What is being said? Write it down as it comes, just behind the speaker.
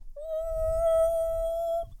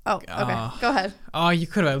Oh, okay. Go ahead. Oh, you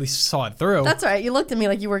could have at least saw it through. That's all right. You looked at me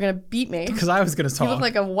like you were going to beat me. Because I was going to talk. You look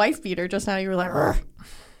like a wife beater just now. You were like, "Rrr."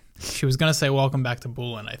 She was going to say, welcome back to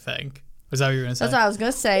Bullen, I think. Was that what you were going to say? That's what I was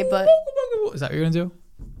going to say, but... Is that what you're going to do?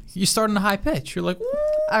 You start in a high pitch. You're like...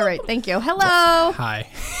 All right. Thank you. Hello. Hi.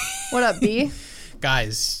 What up, B?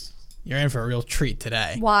 Guys, you're in for a real treat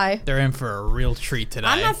today. Why? They're in for a real treat today.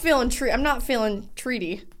 I'm not feeling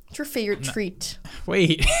treaty. What's your favorite treat?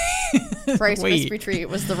 Wait. Rice Krispie treat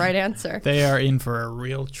was the right answer. They are in for a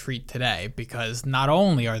real treat today because not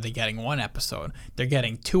only are they getting one episode, they're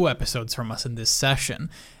getting 2 episodes from us in this session.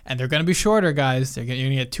 And they're going to be shorter, guys. You're going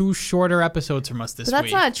to get 2 shorter episodes from us this week. But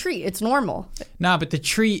that's not a treat. It's normal. Nah, but the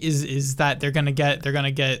treat is that they're going to get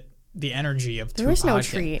the energy of 2 There is no podcasts.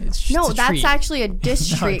 treat. It's just No, a that's treat. actually a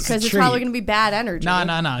dish treat because it's probably going to be bad energy. No.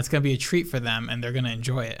 It's going to be a treat for them, and they're going to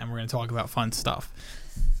enjoy it, and we're going to talk about fun stuff.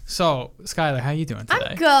 So, Skylar, how are you doing today?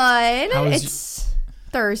 I'm good. How was It's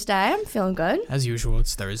Thursday. I'm feeling good. As usual,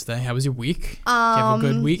 it's Thursday. How was your week? Did you have a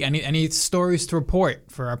good week? Any stories to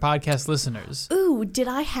report for our podcast listeners? Ooh, did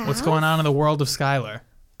I have? What's going on in the world of Skylar?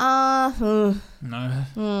 No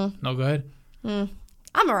good? I'm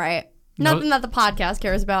all right. Nothing that the podcast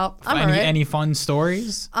cares about. I'm all right. Any fun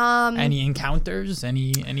stories? Any encounters?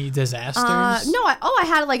 Any disasters? No, I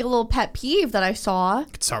had like a little pet peeve that I saw.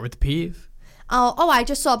 Could start with the peeve. I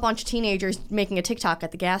just saw a bunch of teenagers making a TikTok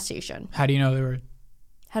at the gas station. How do you know they were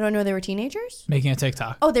How do I know they were teenagers? making a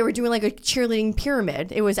TikTok? Oh, they were doing like a cheerleading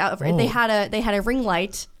pyramid. It was out. They had a ring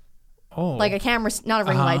light, like a camera, not a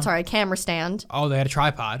ring light. Sorry, a camera stand. Oh, they had a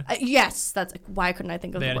tripod. Yes, that's why couldn't I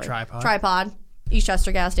think of They the had a word? tripod. Tripod.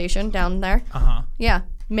 Eastchester gas station down there. Yeah,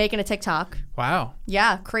 making a TikTok. Wow.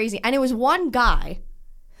 Yeah, crazy. And it was one guy.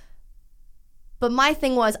 But my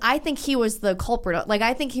thing was, I think he was the culprit. Like,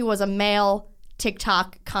 I think he was a male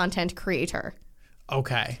TikTok content creator.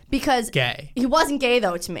 Okay. Because Gay. He wasn't gay,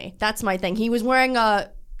 though, to me. That's my thing. He was wearing a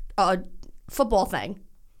football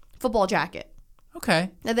jacket. Okay.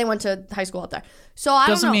 And they went to high school up there. So I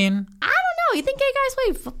Doesn't don't know. mean... I don't know. You think gay guys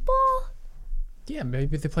play football? Yeah,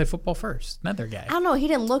 maybe they played football first. Then they're gay. I don't know. He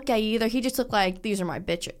didn't look gay either. He just looked like, these are my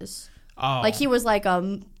bitches. Oh. Like, he was like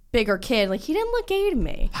a bigger kid. Like, he didn't look gay to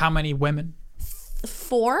me. How many women?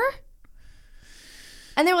 4?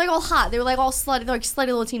 And they were like all hot. They were like all slutty. They're like slutty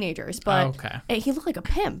little teenagers. But he looked like a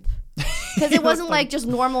pimp. Because it wasn't like just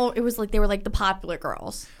normal. It was like they were like the popular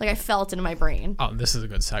girls. Like I felt it in my brain. Oh, this is a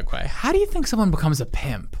good segue. How do you think someone becomes a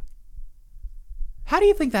pimp? How do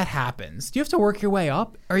you think that happens? Do you have to work your way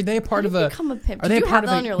up? Are they a part of a... become a pimp? Are Did they you a part have of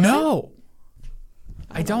that a... on your list? No.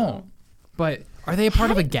 I don't. But are they a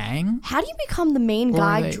part of a gang? How do you become the main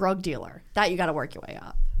guy they- drug dealer? That you got to work your way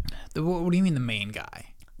up. What do you mean the main guy?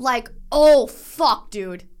 Like, oh, fuck,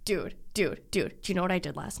 dude. Do you know what I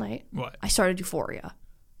did last night? What? I started Euphoria.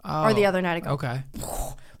 Oh, Or the other night ago. Okay.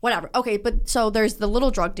 Whatever. Okay, but so there's the little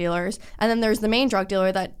drug dealers, and then there's the main drug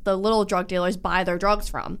dealer that the little drug dealers buy their drugs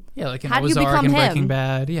from. Yeah, like in How do you Ozark become and him? Breaking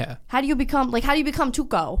Bad. Yeah. How do you become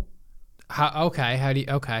Tuco? I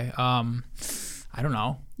don't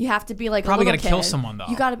know. You have to be like Probably got to kill someone though.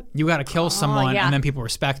 You gotta kill someone, yeah. and then people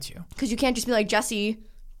respect you. Because you can't just be like Jesse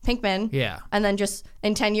Pinkman. Yeah. And then just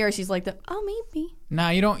in 10 years he's like, maybe. No,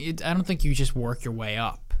 you don't. I don't think you just work your way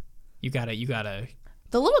up. You gotta.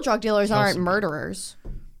 The little drug dealers aren't murderers.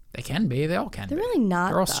 They can be. They all can. They're really not.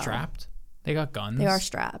 They're all though. strapped. They got guns. They are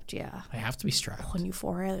strapped. Yeah. They have to be strapped. Oh, in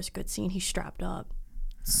Euphoria, there's a good scene. He's strapped up.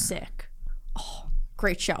 Sick. Oh,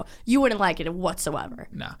 great show. You wouldn't like it whatsoever.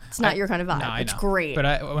 No, it's not your kind of vibe. No, it's great.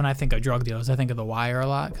 But when I think of drug dealers, I think of The Wire a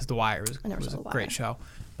lot because The Wire was a great show.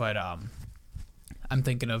 But I'm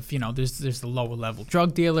thinking of there's the lower level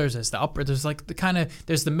drug dealers, there's the upper, there's like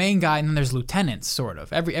there's the main guy and then there's lieutenants sort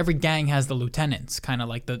of. Every gang has the lieutenants, kind of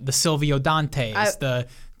like the Silvio Dantes, the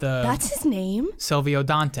that's his name? Silvio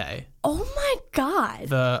Dante. Oh my god.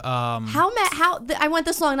 The I went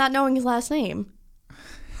this long not knowing his last name.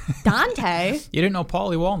 Dante. You didn't know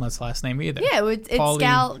Paulie Walnut's last name either. Yeah, it's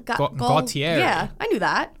Gautier. Yeah, I knew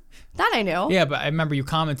that. That I knew. Yeah, but I remember you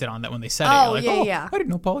commented on that when they said it. Oh, You're like, yeah. I didn't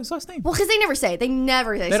know Paulie's last name. Well, because they never say it. They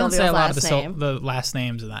never say don't say a lot of name. the last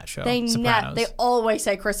names in that show. They Sopranos. they always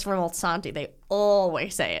say Christopher Moltisanti. They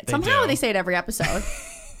always say it. Somehow they say it every episode.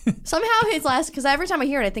 Somehow his last, because every time I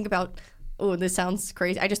hear it, I think about, oh, this sounds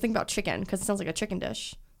crazy. I just think about chicken because it sounds like a chicken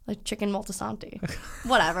dish, like chicken Moltisanti.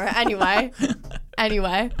 Whatever. Anyway.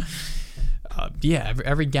 Yeah,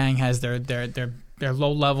 every gang has their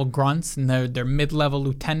low level grunts and their mid level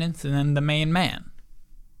lieutenants and then the main man.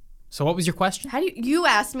 So what was your question? How do you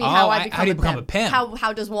asked me how I become a pimp?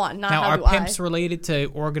 How does one? Not now, how are do pimps related to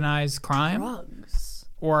organized crime? Drugs.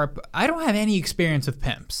 Or I don't have any experience with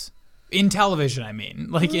pimps. In television, I mean.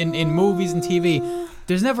 Like in movies and TV,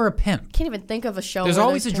 there's never a pimp. Can't even think of a show. There's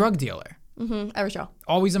always a drug dealer. Every show.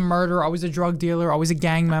 Always a murderer, always a drug dealer, always a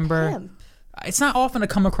gang member. Pimp. It's not often to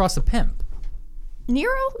come across a pimp.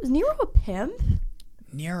 Nero? Is Nero a pimp?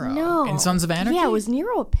 Nero? No. In Sons of Anarchy? Yeah, was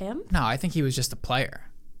Nero a pimp? No, I think he was just a player.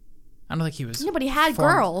 I don't think he was... No, but he had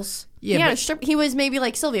girls. Yeah, he was maybe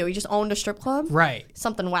like Silvio. He just owned a strip club. Right.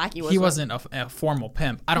 Something wacky. He wasn't a formal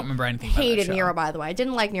pimp. I don't remember anything about that show. Hated Nero, by the way. I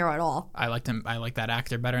didn't like Nero at all. I liked him. I like that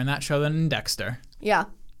actor better in that show than in Dexter. Yeah.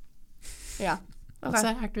 Okay. What's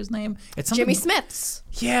that actor's name? It's something... Jimmy Smiths.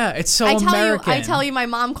 Yeah, it's so American. I tell you, my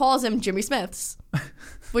mom calls him Jimmy Smiths.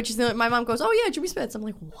 Which is, my mom goes, oh yeah, Jimmy Smiths. I'm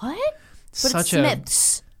like, what? But it's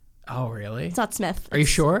Smiths. Oh, really? It's not Smith. Are you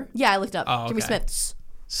sure? Yeah, I looked up. Oh, okay. Jimmy Smiths.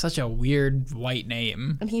 Such a weird white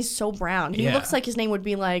name. And he's so brown. He looks like his name would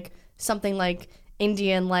be like something like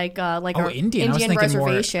Indian, like Indian. Indian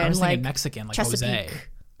reservation. I was thinking like Mexican, like Chesapeake. Jose.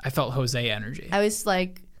 I felt Jose energy. I was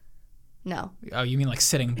like, no. Oh, you mean like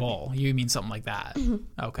Sitting Bull? You mean something like that?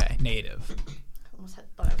 Okay, native. I almost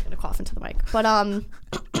thought I was gonna cough into the mic, but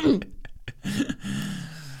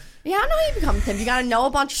yeah, I don't know how you become a pimp. You gotta know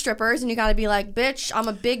a bunch of strippers, and you gotta be like, bitch, I'm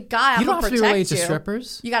a big guy. I'm gonna protect you. You don't have to be related to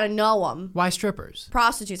strippers. You gotta know them. Why strippers?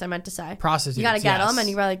 Prostitutes, I meant to say. Prostitutes, you gotta get them, and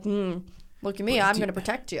you're like, look at me, I'm gonna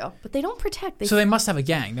protect you. But they don't protect. So they must have a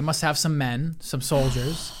gang. They must have some men, some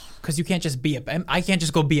soldiers. Because you can't just be a pimp. I can't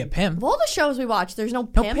just go be a pimp. Of all the shows we watch, there's no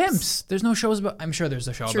pimps. No pimps. There's no shows about... I'm sure there's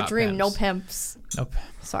a show about dream, pimps. no pimps. Nope.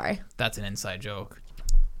 Sorry. That's an inside joke.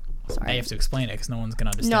 Sorry. Now you have to explain it because no one's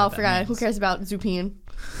going to understand No, what that forgot it. means. Who cares about Zupine?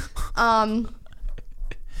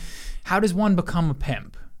 How does one become a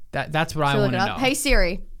pimp? That's what I want to know. Hey,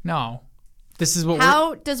 Siri. No. This is what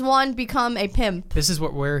How does one become a pimp? This is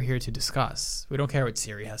what we're here to discuss. We don't care what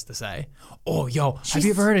Siri has to say. Oh, yo, have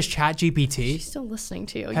you ever heard of ChatGPT? She's still listening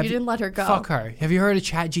to you. You didn't let her go. Fuck her. Have you heard of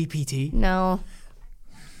ChatGPT? No.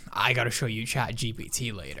 I got to show you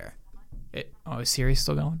ChatGPT later. Is Siri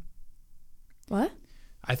still going? What?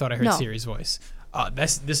 I thought I heard Siri's voice.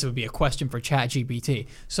 This would be a question for ChatGPT.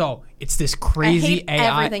 So, it's this crazy I hate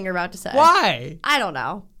AI. everything you're about to say. Why? I don't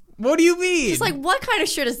know. What do you mean? Just like, what kind of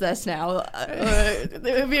shit is this now? It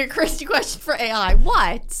would be a crazy question for AI.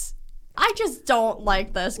 What? I just don't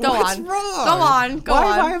like this. What's on. wrong? Go on. Go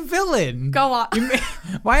Why on. am I a villain? Go on.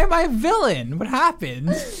 Why am I a villain? What happened?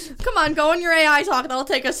 Come on, go on your AI talk. That'll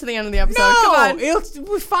take us to the end of the episode. No, come on.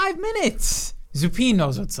 It's 5 minutes. Zupine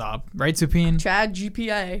knows what's up, right, Zupine? Chad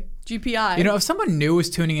GPI. You know, if someone new is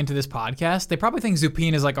tuning into this podcast, they probably think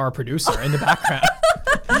Zupine is like our producer in the background.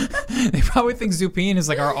 They probably think Zupine is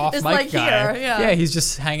like our off-mic like guy. Here, yeah, he's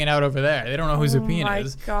just hanging out over there. They don't know who Zupine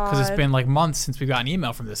is because it's God. been like months since we got an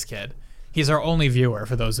email from this kid. He's our only viewer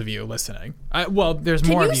for those of you listening. Well, there's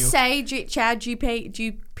more of you. Can you say Chad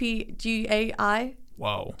GPI?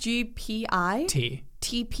 Whoa. GPI?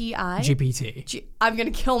 TPI? GPT. I'm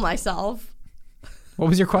going to kill myself. What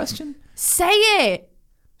was your question? Say it.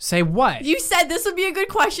 Say what? You said this would be a good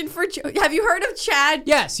question for... Have you heard of Chad?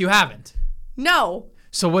 Yes, you haven't. No.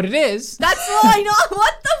 So what it is... That's all I know.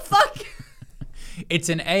 What the fuck? It's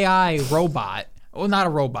an AI robot. Well, not a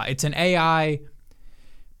robot. It's an AI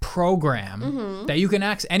program that you can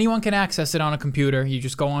access. Anyone can access it on a computer. You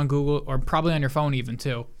just go on Google or probably on your phone even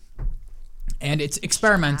too. And it's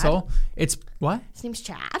experimental. Chad? It's what? His name's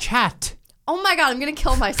Chad? Chat. Oh my God, I'm going to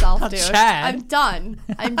kill myself, dude. Chad. I'm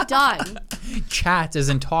done. Chat as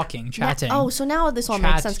in talking, chatting. So now this all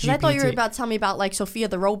makes sense. Because I thought you were about to tell me about like Sophia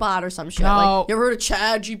the robot or some shit. No. Like, you ever heard of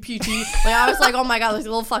Chad GPT? Like, I was like, oh my God, there's a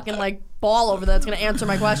little fucking like ball over there that's going to answer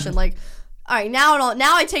my question. Like, all right, now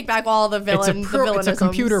I take back all the villanisms. It's a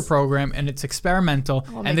computer program and it's experimental.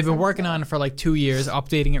 And they've been working on it for like 2 years,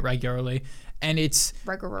 updating it regularly. And it's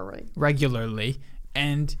regularly.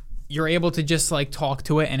 And you're able to just like talk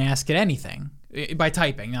to it and ask it anything by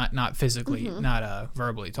typing, not physically, not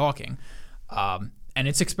verbally talking. And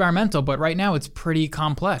it's experimental, but right now it's pretty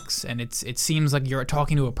complex, and it seems like you're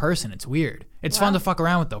talking to a person. It's weird. It's fun to fuck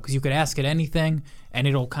around with though, because you could ask it anything, and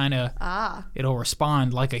it'll kind of it'll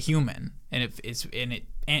respond like a human, and it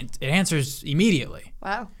answers immediately.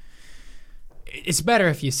 Wow. It's better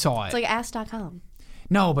if you saw it. It's like ask.com.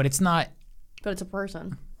 No, but it's not. But it's a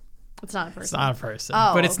person. It's not a person. It's not a person.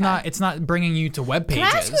 Oh, but it's not bringing you to web pages.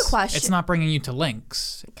 Can I ask you a question? It's not bringing you to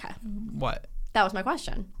links. Okay. What? That was my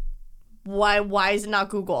question. Why is it not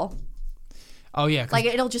Google? Oh, yeah. Like,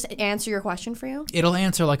 it'll just answer your question for you? It'll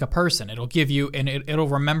answer like a person. It'll give you, and it'll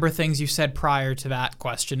remember things you said prior to that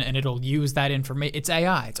question, and it'll use that information. It's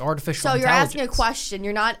AI. It's artificial intelligence. So you're asking a question.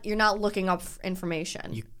 You're not looking up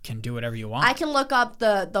information. You can do whatever you want. I can look up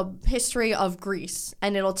the history of Greece,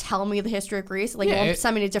 and it'll tell me the history of Greece. Like, it won't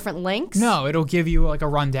send me to different links. No, it'll give you like a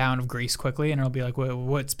rundown of Greece quickly, and it'll be like,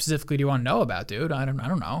 what specifically do you want to know about, dude? I don't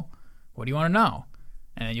know. What do you want to know?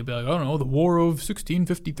 And then you'll be like, oh no, the War of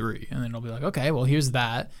 1653. And then it'll be like, okay, well, here's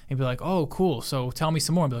that. And you'll be like, oh, cool. So tell me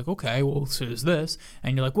some more. And be like, okay, well, so there's this.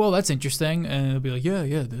 And you're like, well, that's interesting. And it'll be like, yeah,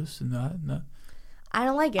 this and that and that. I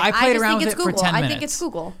don't like it. I played around with it for 10 minutes. I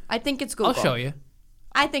think it's Google. I'll show you.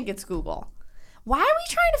 I think it's Google. Why are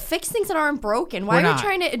we trying to fix things that aren't broken? Why are we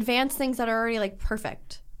trying to advance things that are already like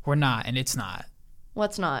perfect? We're not, and it's not.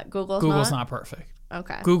 What's not? Google's not perfect.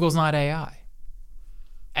 Okay. Google's not AI.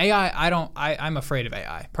 I'm afraid of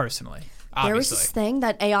AI personally. Obviously. There was this thing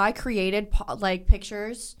that AI created, like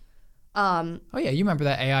pictures. Oh yeah, you remember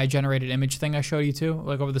that AI generated image thing I showed you too,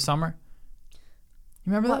 like over the summer?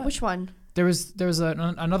 You remember that? Which one? There was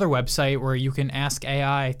another website where you can ask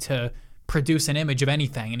AI to produce an image of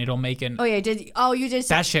anything and it'll make an. Oh yeah, you did.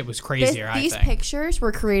 That shit was crazier. These pictures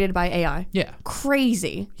were created by AI. Yeah.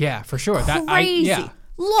 Crazy. Yeah, for sure. Crazy.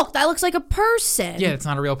 Look, that looks like a person. Yeah, it's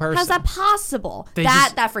not a real person. How's that possible?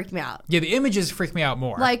 That freaked me out. Yeah, the images freak me out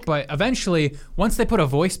more. Like, but eventually, once they put a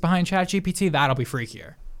voice behind ChatGPT, that'll be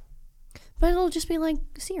freakier. But it'll just be like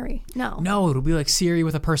Siri. No, it'll be like Siri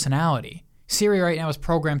with a personality. Siri right now is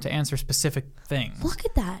programmed to answer specific things. Look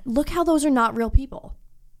at that. Look how those are not real people.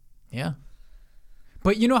 Yeah.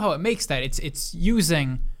 But you know how it makes that? It's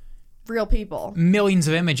using real people. Millions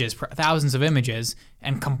of images, thousands of images,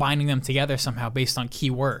 and combining them together somehow based on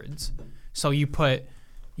keywords. So you put,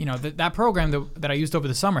 that program that I used over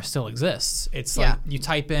the summer still exists. It's like you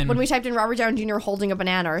type in. When we typed in Robert Downey Jr. holding a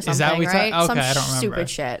banana or something, is that what right? Okay, some I don't remember. Stupid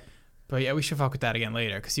shit. But yeah, we should fuck with that again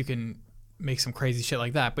later because you can make some crazy shit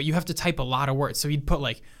like that. But you have to type a lot of words. So you'd put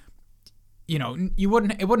like, it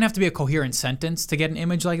wouldn't have to be a coherent sentence to get an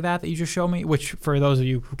image like that you just showed me, which for those of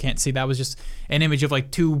you who can't see, that was just an image of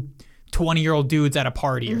like two 20-year-old dudes at a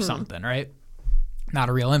party or something, right? Not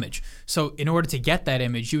a real image. So in order to get that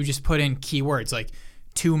image, you would just put in keywords like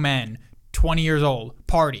 2 men, 20 years old,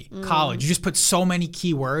 party, college. You just put so many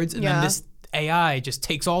keywords, and then this AI just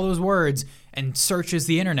takes all those words and searches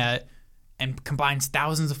the internet and combines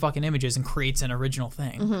thousands of fucking images and creates an original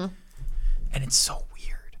thing. And it's so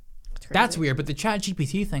weird. That's weird, but the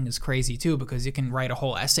ChatGPT thing is crazy too because it can write a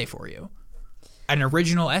whole essay for you. An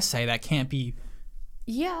original essay that can't be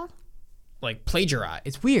like plagiarized.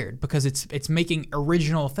 It's weird because it's making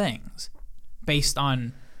original things based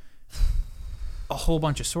on a whole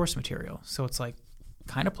bunch of source material. So it's like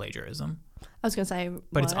kind of plagiarism. I was gonna say,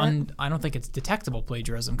 but it's I don't think it's detectable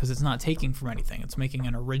plagiarism because it's not taking from anything. It's making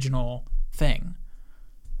an original thing.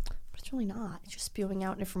 But it's really not. It's just spewing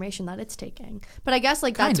out information that it's taking. But I guess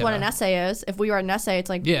like that's what an essay is. If we were an essay, it's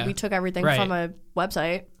like we took everything from a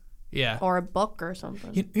website. Yeah. Or a book or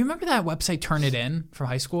something. You remember that website Turnitin from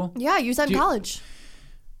high school? Yeah, I used that in college.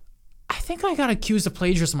 I think I got accused of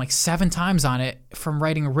plagiarism like 7 times on it from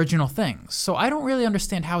writing original things. So I don't really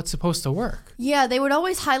understand how it's supposed to work. Yeah, they would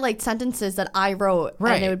always highlight sentences that I wrote.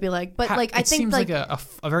 Right. And it would be like, but like, I think seems like a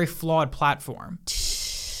very flawed platform.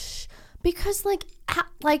 Because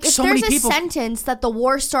if so there's a sentence that the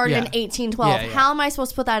war started in 1812, how am I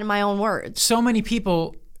supposed to put that in my own words? So many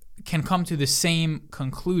people can come to the same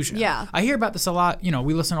conclusion. Yeah. I hear about this a lot.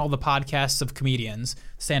 We listen to all the podcasts of comedians,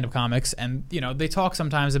 stand-up comics, and, they talk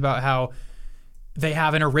sometimes about how they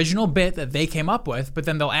have an original bit that they came up with, but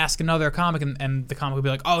then they'll ask another comic, and the comic will be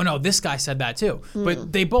like, oh, no, this guy said that too.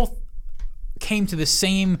 But they both came to the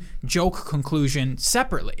same joke conclusion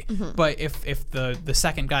separately. But if the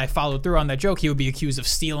second guy followed through on that joke, he would be accused of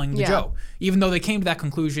stealing the joke, even though they came to that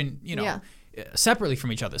conclusion, separately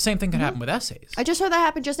from each other. Same thing can happen with essays. I just heard that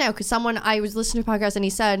happen just now because I was listening to a podcast and he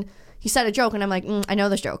said a joke and I'm like, I know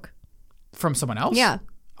this joke. From someone else? Yeah.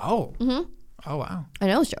 Oh. Oh wow. I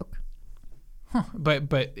know this joke. Huh.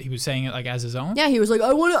 But he was saying it like as his own? Yeah, he was like,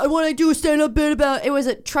 I want to do a stand-up bit about, it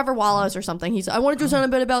was Trevor Wallace or something. He said, I want to do a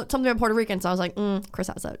stand-up bit about something about Puerto Ricans. So I was like, Chris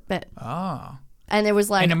has that bit. Oh. And it was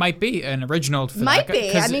like... And it might be an original for might that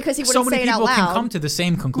be. I mean, because he wouldn't say it out loud. So many people can come to the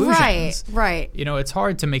same conclusions. Right. It's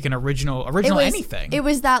hard to make an original anything. It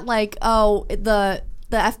was that like, the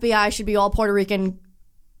FBI should be all Puerto Rican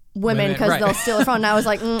women because they'll steal their phone. And I was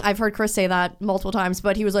like, I've heard Chris say that multiple times.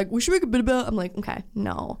 But he was like, we should make a bit about... I'm like, okay,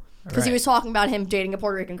 no. Because he was talking about him dating a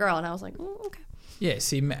Puerto Rican girl. And I was like, okay. Yeah,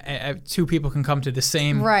 see, 2 people can come to the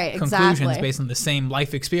same conclusions based on the same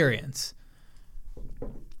life experience.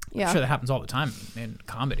 Yeah. I'm sure that happens all the time in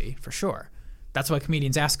comedy, for sure. That's why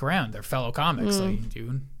comedians ask around their fellow comics, like, do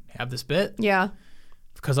you have this bit? Yeah.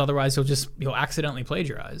 Because otherwise you'll accidentally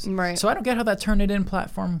plagiarize. Right. So I don't get how that Turnitin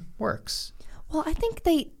platform works. Well, I think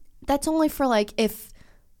that's only for like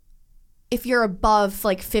if you're above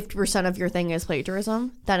like 50% of your thing is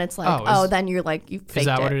plagiarism, then it's like, then you're like, you faked it. Is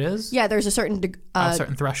that what it is? Yeah, there's a certain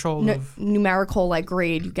threshold of numerical like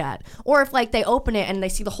grade you get. Or if like they open it and they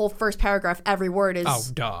see the whole first paragraph, every word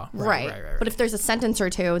is right. But if there's a sentence or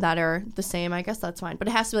two that are the same, I guess that's fine. But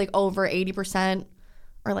it has to be like over 80%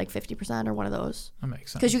 or like 50% or one of those. That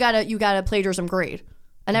makes sense. Because you got a plagiarism grade,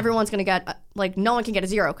 and everyone's gonna get like no one can get a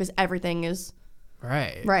 0 because everything is.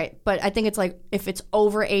 Right. But I think it's like if it's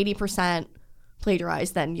over 80%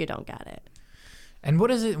 plagiarized, then you don't get it. And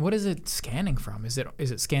what is it scanning from? Is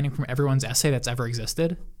it scanning from everyone's essay that's ever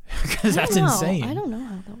existed? Because that's insane. I don't know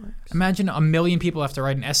how that works. Imagine 1 million people have to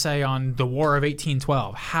write an essay on the War of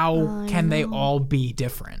 1812. How can they all be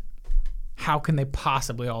different? How can they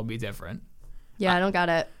possibly all be different? Yeah, I don't got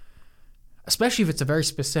it. Especially if it's a very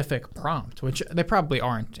specific prompt, which they probably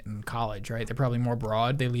aren't in college, right? They're probably more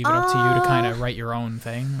broad. They leave it up to you to kind of write your own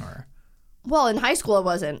thing, or. Well, in high school it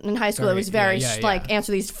wasn't. In high school it was very like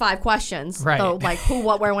answer these 5 questions. Right. So like who,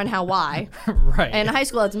 what, where, when, how, why. Right. And in high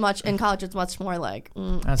school in college it's much more like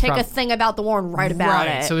take a thing about the war and write about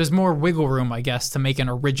it. So there's more wiggle room, I guess, to make an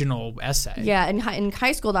original essay. Yeah. In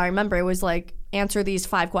high school, I remember it was like answer these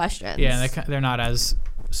 5 questions. Yeah, and they're not as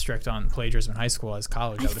strict on plagiarism in high school as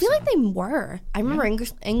college. I feel like they were. I remember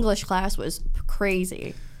English class was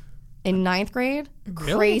crazy. In 9th grade,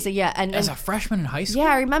 really? Crazy, yeah. And as a freshman in high school,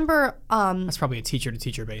 yeah, I remember. That's probably a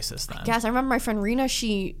teacher-to-teacher basis then. Yes, I remember my friend Rena.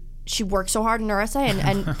 She worked so hard in her essay,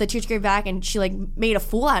 and the teacher gave back, and she like made a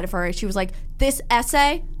fool out of her. She was like, "This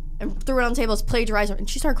essay," and threw it on the table, plagiarized, and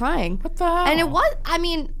she started crying. What the hell? And it was, I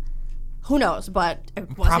mean, who knows? But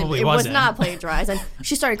it was not plagiarized. And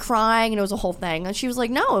she started crying, and it was a whole thing. And she was like,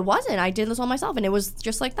 "No, it wasn't. I did this all myself," and it was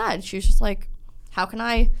just like that. And she was just like, "How can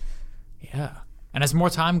I?" Yeah. And as more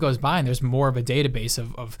time goes by and there's more of a database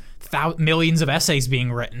of millions of essays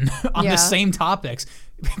being written on the same topics,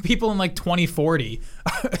 people in like 2040,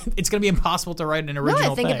 it's going to be impossible to write an original thing.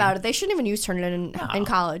 No, I think about it. They shouldn't even use Turnitin in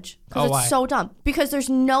college. Because it's so dumb. Because there's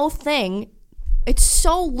no thing. It's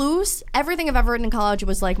so loose. Everything I've ever written in college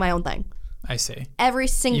was like my own thing. I see. Every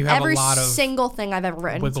single thing I've ever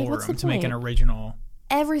written. Wiggle room to make an original.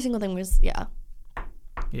 Every single thing was, yeah.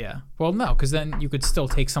 Yeah. Well, no, because then you could still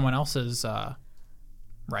take someone else's...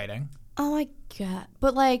 writing. Oh, I get.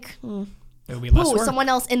 But like, it would be less work. Someone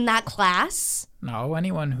else in that class? No,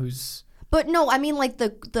 anyone who's. But no, I mean like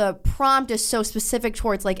the prompt is so specific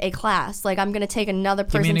towards like a class. Like I'm gonna take another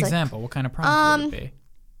person's. Give me an example. What kind of prompt would it be?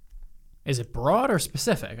 Is it broad or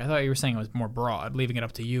specific? I thought you were saying it was more broad, leaving it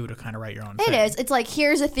up to you to kind of write your own thing. It is. It's like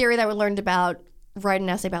here's a theory that we learned about. Write an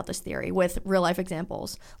essay about this theory with real life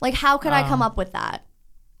examples. Like how could I come up with that?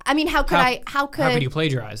 I mean, how could you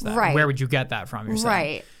plagiarize that? Right. Where would you get that from? You're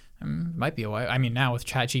saying? Right. Might be a way. I mean, now with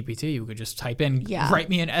ChatGPT, you could just type in, write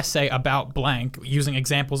me an essay about blank using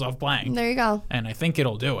examples of blank. There you go. And I think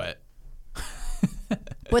it'll do it.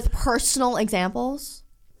 With personal examples?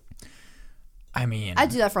 I mean, I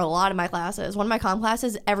do that for a lot of my classes. One of my comm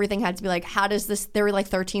classes, everything had to be like, there were like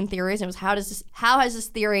 13 theories, and it was how has this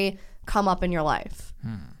theory come up in your life?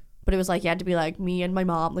 But it was like you had to be like me and my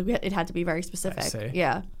mom. Like it had to be very specific. I see.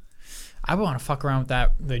 Yeah. I want to fuck around with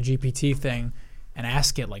the GPT thing and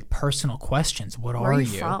ask it like personal questions. What Where are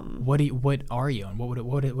you from? What are you? And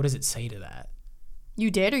what does it say to that?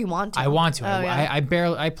 You did or you want to? I want to. Oh, yeah.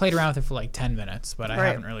 I played around with it for like 10 minutes, but I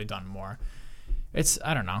haven't really done more.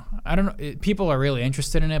 I don't know. People are really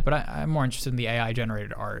interested in it, but I'm more interested in the AI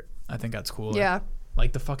generated art. I think that's cool. Yeah.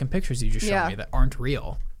 Like the fucking pictures you just showed me that aren't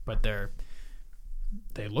real, but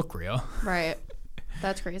they look real. Right.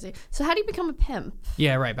 That's crazy. So how do you become a pimp?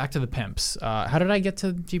 Yeah, right. Back to the pimps. How did I get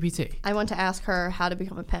to GPT? I went to ask her how to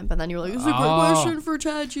become a pimp, and then you were like, "This is a great question for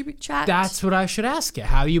Chat." That's what I should ask you.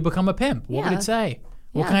 How do you become a pimp? What would it say?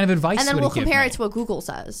 What kind of advice would it give me? And then we'll compare it to what Google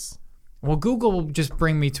says. Well, Google will just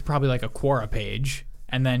bring me to probably like a Quora page,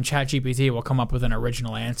 and then ChatGPT will come up with an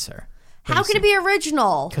original answer. How can it be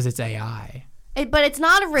original? Because it's AI. But it's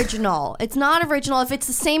not original. It's not original. If it's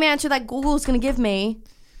the same answer that Google is going to give me,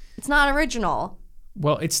 it's not original.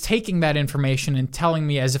 Well, it's taking that information and telling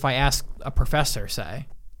me as if I asked a professor, say,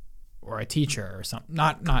 or a teacher or something.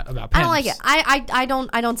 Not about pimps. I don't like it.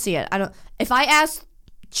 I don't see it. If I ask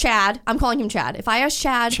Chad, I'm calling him Chad. If I ask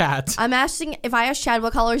Chad, if I ask Chad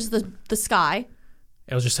what color is the sky,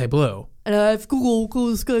 it'll just say blue. And if Google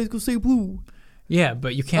the sky is gonna say blue. Yeah,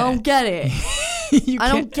 but you can't. I don't get it. I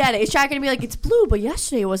don't get it. Is chat gonna be like, it's blue, but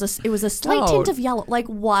yesterday it was a slight tint of yellow? Like,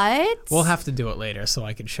 what? We'll have to do it later so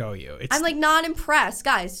I can show you. I'm like not impressed,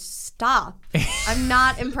 guys. Stop. I'm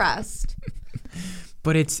not impressed.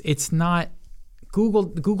 But it's not.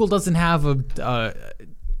 Google doesn't have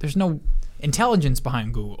there's no intelligence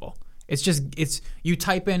behind Google. It's you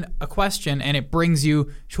type in a question and it brings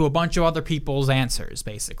you to a bunch of other people's answers,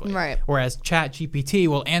 basically. Right. Whereas ChatGPT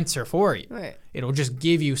will answer for you. Right. It'll just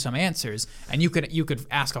give you some answers, and you could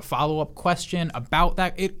ask a follow-up question about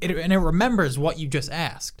that. And it remembers what you just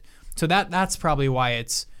asked. So that's probably why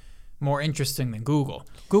it's more interesting than Google.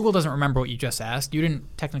 Google doesn't remember what you just asked. You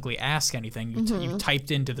didn't technically ask anything. You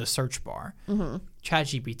typed into the search bar.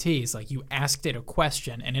 ChatGPT is like you asked it a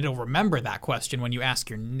question, and it'll remember that question when you ask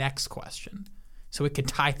your next question. So it can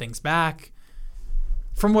tie things back.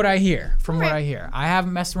 From what I hear. I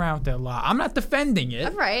haven't messed around with it a lot. I'm not defending it.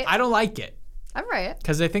 All right. I don't like it. All right.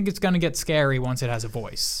 Because I think it's going to get scary once it has a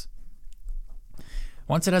voice.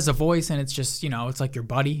 Once it has a voice and it's just, it's like your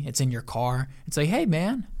buddy. It's in your car. It's like, hey,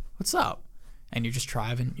 man. What's up? And you're just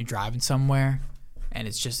driving somewhere, and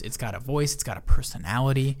it's got a voice, it's got a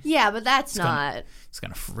personality. Yeah, but it's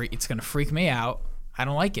gonna freak me out. I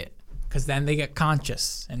don't like it, because then they get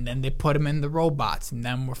conscious, and then they put them in the robots, and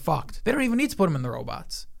then we're fucked. They don't even need to put them in the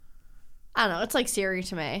robots. I don't know. It's like Siri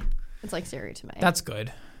to me. That's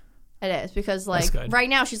good. It is, because right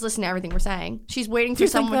now she's listening to everything we're saying. She's waiting for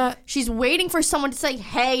someone. She's waiting for someone to say,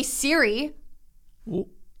 "Hey Siri."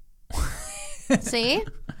 See?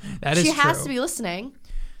 That is true. She has to be listening.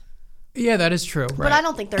 Yeah, that is true. But right. I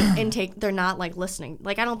don't think they're not like listening.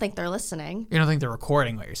 Like, I don't think they're listening. You don't think they're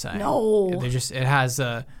recording what you're saying? No.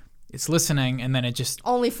 It's listening, and then it just...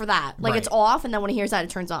 Only for that. Like, It's off, and then when it hears that, it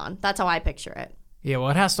turns on. That's how I picture it. Yeah, well,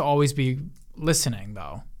 it has to always be listening,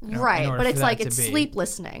 though. Right, but it's like it's sleep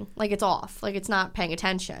listening. Like, it's off. Like, it's not paying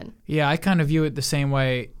attention. Yeah, I kind of view it the same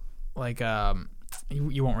way, like...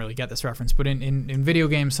 You won't really get this reference, but in video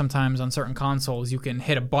games, sometimes on certain consoles, you can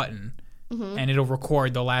hit a button and it'll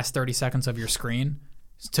record the last 30 seconds of your screen.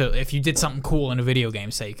 If you did something cool in a video game,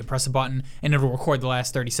 say, you can press a button and it'll record the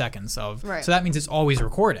last 30 seconds of. Right. So that means it's always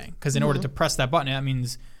recording, because in order to press that button, that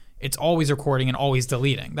means it's always recording and always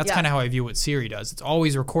deleting. That's kind of how I view what Siri does. It's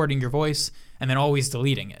always recording your voice and then always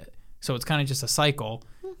deleting it. So it's kind of just a cycle.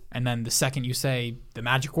 And then the second you say the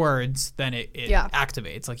magic words, then it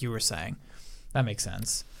activates, like you were saying. That makes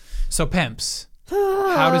sense. So pimps.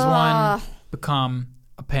 How does one become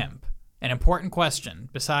a pimp? An important question.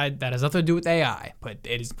 Beside that has nothing to do with AI, but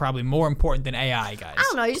it is probably more important than AI, guys. I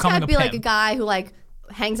don't know. You just gotta be like a guy who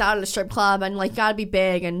hangs out at a strip club and gotta be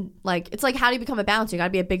big, and it's like, how do you become a bouncer? You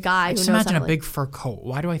gotta be a big guy. Just imagine a big fur coat.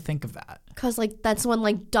 Why do I think of that? Because that's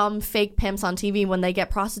when dumb fake pimps on TV, when they get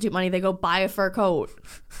prostitute money, they go buy a fur coat.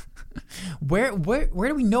 Where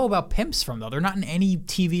do we know about pimps from, though? They're not in any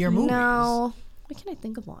TV or movies. No. Why can't I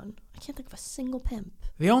think of one? I can't think of a single pimp.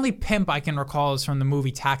 The only pimp I can recall is from the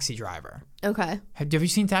movie Taxi Driver. Okay. Have you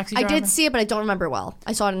seen Taxi Driver? I did see it, but I don't remember it well.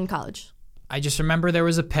 I saw it in college. I just remember there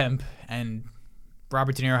was a pimp, and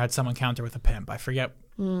Robert De Niro had some encounter with a pimp. I forget.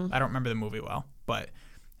 I don't remember the movie well,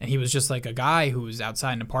 and he was just like a guy who was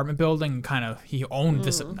outside an apartment building, and he owned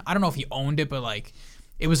this. I don't know if he owned it, but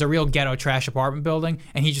it was a real ghetto trash apartment building,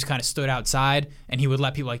 and he just kind of stood outside, and he would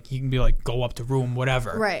let people he can be go up to room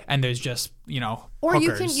whatever, right? And there's just or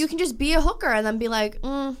hookers. you can just be a hooker and then be like,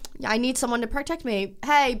 I need someone to protect me.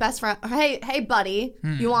 Hey, best friend. Hey, buddy,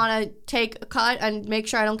 you want to take a cut and make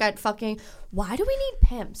sure I don't get fucking? Why do we need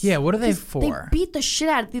pimps? Yeah, what are they for? They beat the shit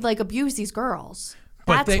out of abuse these girls.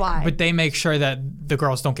 That's why. But they make sure that the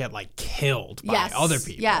girls don't get killed by other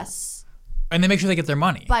people. Yes. And they make sure they get their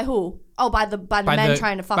money. By who? Oh, by the men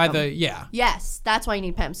trying to fuck them. Yeah. Yes, that's why you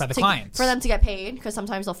need pimps. By the clients. For them to get paid, because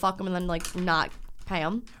sometimes they'll fuck them and then not pay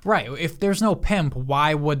them. Right. If there's no pimp,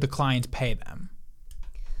 why would the clients pay them?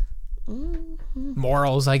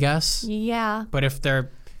 Morals, I guess. Yeah. But if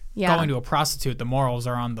they're going to a prostitute, the morals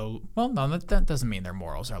are on the... Well, no, that doesn't mean their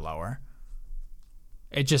morals are lower.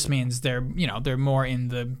 It just means they're more in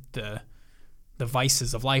the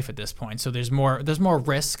vices of life at this point. So there's more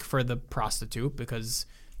risk for the prostitute, because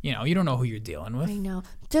you don't know who you're dealing with. I know.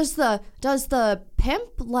 Does the pimp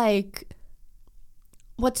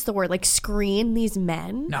what's the word? Screen these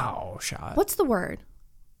men? No, shot. What's the word?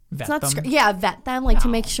 Vet it's not them. Vet them to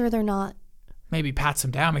make sure they're not. Maybe pats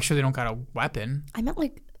them down, make sure they don't got a weapon. I meant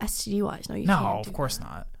STD wise. No, No, of course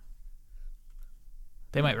not.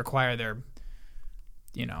 They might require their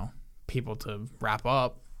people to wrap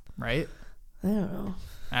up, right? I don't know.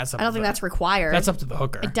 I don't think that's required. That's up to the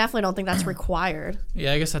hooker. I definitely don't think that's required.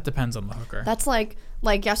 Yeah, I guess that depends on the hooker. That's like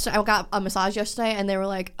yesterday, I got a massage yesterday, and they were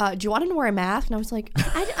like, "Do you want him to wear a mask?" And I was like,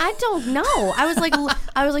 "I don't know." I was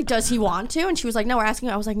like, "Does he want to?" And she was like, "No, we're asking."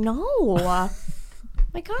 I was like, "No."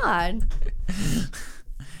 My God.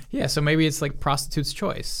 Yeah, so maybe it's like prostitute's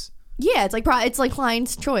choice. Yeah, it's like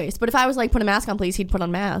client's choice. But if I was like, "Put a mask on, please," he'd put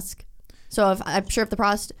on mask. So I'm sure if the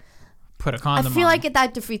prostitute put a condom on. I feel like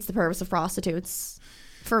that defeats the purpose of prostitutes.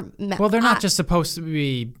 Well, they're not just supposed to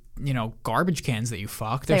be, garbage cans that you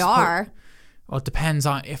fuck. They are. Well, it depends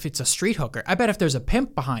on if it's a street hooker. I bet if there's a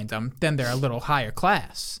pimp behind them, then they're a little higher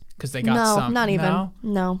class because they got some. Not even.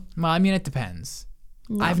 No. Well, I mean, it depends.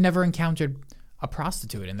 No. I've never encountered a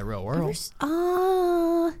prostitute in the real world.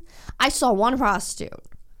 I saw one prostitute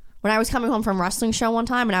when I was coming home from a wrestling show one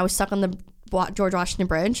time, and I was stuck on the George Washington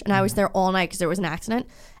Bridge, and I was there all night because there was an accident.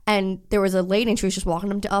 And there was a lady, and she was just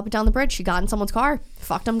walking up and down the bridge. She got in someone's car,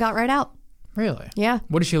 fucked them, got right out. Really? Yeah.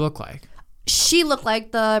 What did she look like? She looked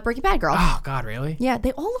like the Breaking Bad girl. Oh, God, really? Yeah,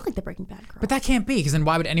 they all look like the Breaking Bad girl. But that can't be, because then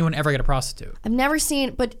why would anyone ever get a prostitute? I've never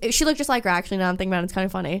seen, but she looked just like her, actually, now I'm thinking about it. It's kind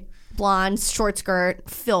of funny. Blonde, short skirt,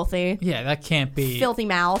 filthy. Yeah, that can't be. Filthy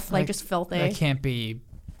mouth, like just filthy. That can't be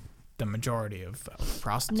the majority of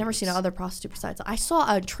prostitutes. I've never seen another prostitute besides that. I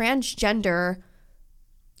saw a transgender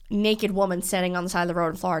naked woman standing on the side of the road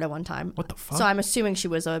in Florida one time. What the fuck? So I'm assuming she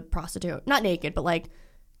was a prostitute. Not naked, but like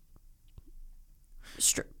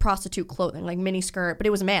prostitute clothing, like mini skirt. But it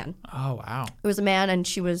was a man. Oh, wow. It was a man, and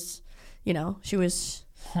she was,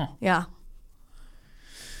 yeah.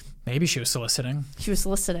 Maybe she was soliciting. She was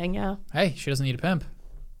soliciting, yeah. Hey, she doesn't need a pimp.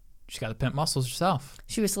 She's got the pimp muscles herself.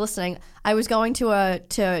 She was soliciting. I was going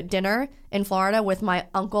to dinner in Florida with my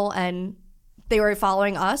uncle, and they were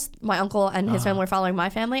following us. My uncle and his family were following my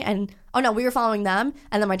family. And, we were following them.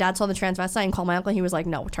 And then my dad saw the transvestite and called my uncle. And he was like,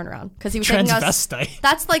 no, turn around. Because he was taking us. Transvestite?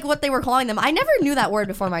 That's like what they were calling them. I never knew that word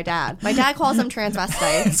before my dad. My dad calls them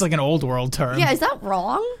transvestite. It's like an old world term. Yeah, is that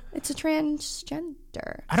wrong? It's a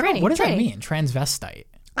transgender. I don't know. What does that mean? Transvestite?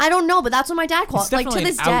 I don't know, but that's what my dad calls it. Like, to this day.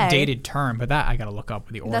 It's definitely an outdated term, but that I got to look up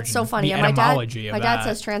with the origin. That's so funny. The etymology of that. My dad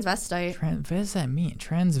says transvestite. What does that mean?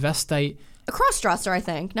 Transvestite. A cross-dresser, I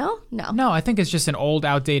think. No, I think it's just an old,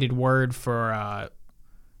 outdated word for.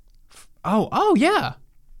 Yeah.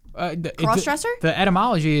 Cross-dresser. The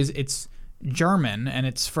etymology is it's German, and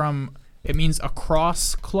it means a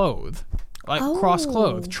cross-clothe, like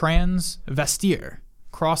cross-clothe, transvestier,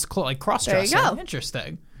 cross-clothe, like cross-dresser. There you go.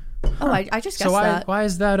 Interesting. Oh, I just guessed that. Why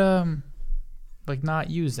is that like not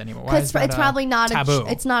used anymore? Because it's probably not taboo?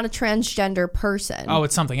 It's not a transgender person. Oh,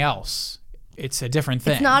 it's something else. It's a different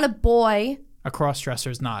thing. It's not a boy. A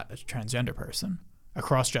cross-dresser is not a transgender person. A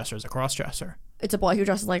cross-dresser is a cross-dresser. It's a boy who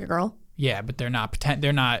dresses like a girl. Yeah, but they're not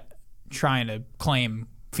trying to claim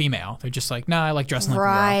female. They're just like, I like dressing like a girl.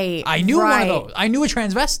 Right. I knew one of those. I knew a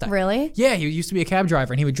transvestite. Really? Yeah, he used to be a cab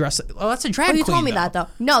driver, and he would dress. Oh, that's a drag queen. You told me that though.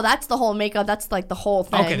 No, that's the whole makeup. That's like the whole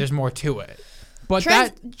thing. Okay, there's more to it. But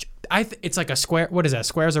it's like a square. What is that? A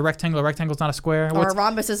square is a rectangle. A rectangle's not a square. Or a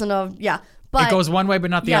rhombus isn't a But it goes one way,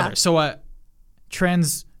 but not the other. So a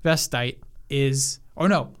transvestite is,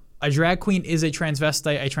 a drag queen is a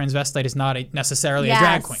transvestite. A transvestite is not necessarily a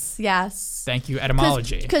drag queen. Yes. Thank you,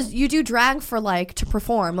 etymology. Because you do drag for to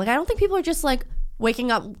perform. Like, I don't think people are just like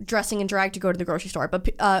waking up dressing in drag to go to the grocery store. But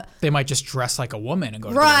they might just dress like a woman and go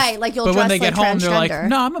to the grocery store. Like you'll but dress when they get home, transgender. They're like,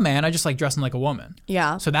 no, I'm a man. I just like dressing like a woman.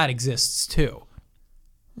 Yeah. So that exists too.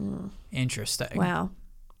 Interesting. Wow.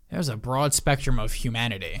 There's a broad spectrum of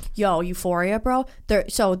humanity. Yo, Euphoria, bro. There's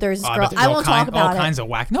this girl. I won't talk about all kinds of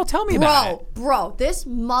whack. No, tell me about it. Bro, this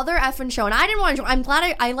mother effing show. And I didn't want to. I'm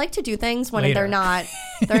glad I like to do things when Later. they're not,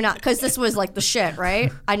 because this was like the shit,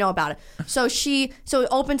 right? I know about it. So it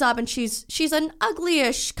opens up and she's an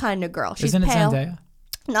ugly-ish kind of girl. She's Isn't pale. it Zendaya?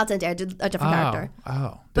 Not Zendaya, I did a different character.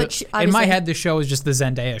 Oh. But in my head, the show is just the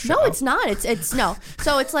Zendaya show. No, it's not. It's no.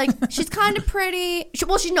 So it's like she's kind of pretty.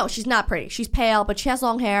 She's not pretty. She's pale, but she has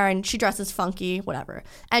long hair and she dresses funky, whatever.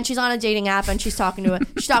 And she's on a dating app and she's talking to a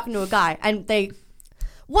guy and they,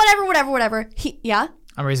 whatever.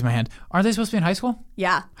 I'm raising my hand. Aren't they supposed to be in high school?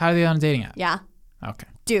 Yeah. How are they on a dating app? Yeah. Okay.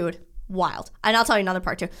 Dude. Wild. And I'll tell you another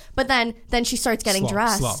part too. But then she starts getting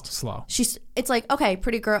dressed. Slow. It's like, okay,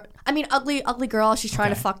 pretty girl. I mean, ugly girl. She's trying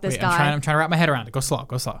to fuck this guy. I'm trying to wrap my head around it. Go slow.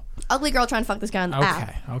 Ugly girl trying to fuck this guy on the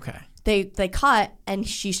app. Okay. They cut and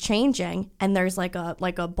she's changing and there's like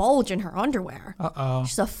a bulge in her underwear. Uh-oh.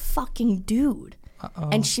 She's a fucking dude. Uh-oh.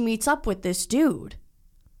 And she meets up with this dude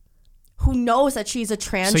who knows that she's a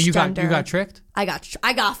transgender. So you got tricked? I got dropped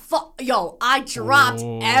I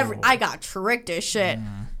got tricked as shit.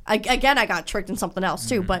 I got tricked in something else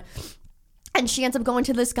too, and she ends up going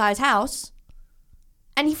to this guy's house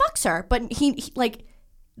and he fucks her, but he like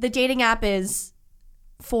the dating app is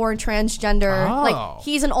for transgender. Like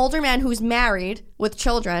he's an older man who's married with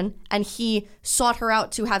children, and he sought her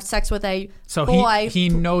out to have sex with a boy. He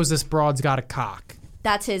knows this broad's got a cock.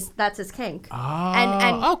 That's his kink. Oh,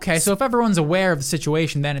 and okay. So if everyone's aware of the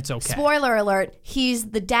situation, then it's okay. Spoiler alert: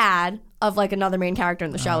 he's the dad of like another main character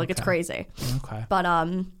in the show. Like it's crazy. Okay. But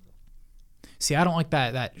see, I don't like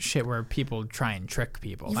that shit where people try and trick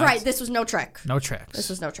people. Right. This was no trick. No tricks. This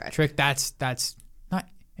was no trick. Trick. That's not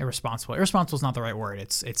irresponsible. Irresponsible is not the right word.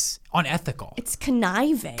 It's unethical. It's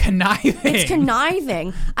conniving. It's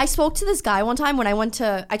conniving. I spoke to this guy one time when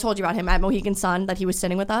I told you about him at Mohegan Sun, that he was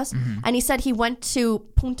sitting with us, and he said he went to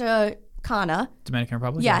Punta Cana, Dominican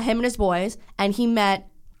Republic. Yeah, him and his boys, and he met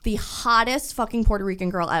the hottest fucking Puerto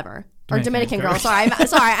Rican girl ever. Or Dominican girl. Sorry, I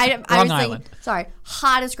was island. Thinking, sorry,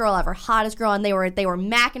 hottest girl ever, hottest girl, and they were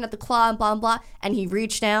macking at the club, blah blah, and he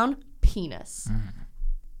reached down, penis.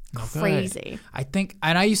 Crazy. Good. I think,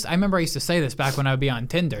 and I remember I used to say this back when I would be on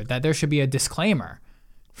Tinder, that there should be a disclaimer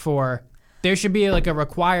there should be like a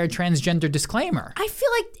required transgender disclaimer. I feel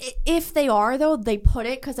like if they are though, they put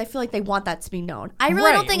it because I feel like they want that to be known. I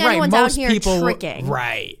really don't think anyone's out here tricking.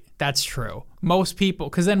 Right. That's true. Most people,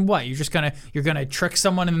 because then what? You're gonna trick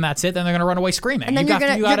someone and then that's it. Then they're gonna run away screaming. And then you're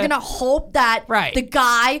gonna hope that the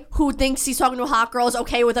guy who thinks he's talking to a hot girl is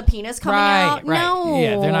okay with a penis coming out. Right. No.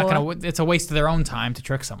 Yeah, they're not gonna. It's a waste of their own time to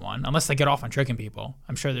trick someone unless they get off on tricking people.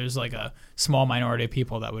 I'm sure there's like a small minority of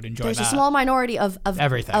people that would enjoy that. There's a small minority of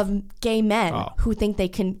everything of gay men who think they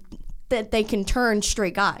can turn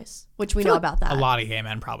straight guys, which we know about that. A lot of gay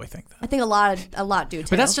men probably think that. I think a lot do too.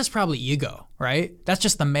 But that's just probably ego, right? That's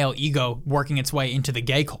just the male ego working its way into the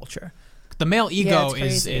gay culture. The male ego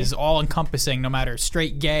is all encompassing, no matter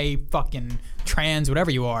straight, gay, fucking trans,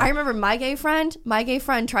 whatever you are. I remember my gay friend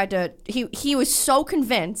tried to. He was so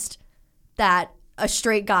convinced that a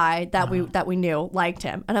straight guy that we knew liked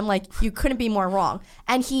him, and I'm like, you couldn't be more wrong.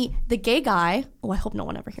 And the gay guy, I hope no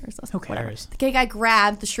one ever hears this. Who cares? Whatever. The gay guy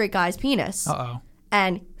grabbed the straight guy's penis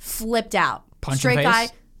and flipped out. Punch straight him face?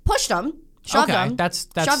 guy pushed him, shoved him. That's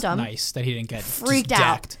shoved him, nice that he didn't get freaked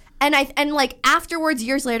out. And like afterwards,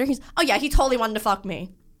 years later, he totally wanted to fuck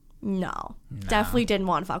me. No, definitely didn't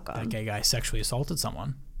want to fuck him. That gay guy sexually assaulted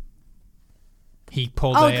someone. He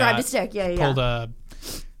pulled grabbed a stick. Pulled a.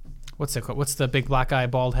 What's it called? What's the big black guy,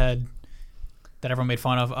 bald head that everyone made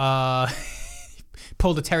fun of?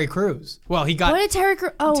 Pulled a Terry Crews. Well, he got. What did Terry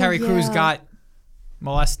Crews? Oh, Terry Crews got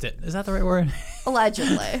molested. Is that the right word?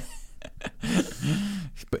 Allegedly.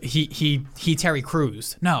 But he Terry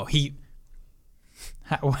Crews. No, he.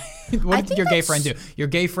 What did your gay friend do? Your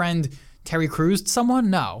gay friend Terry Crews someone?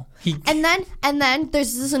 No, he. And then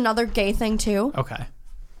there's this another gay thing too. Okay.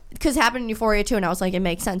 Because it happened in Euphoria too, and I was like, it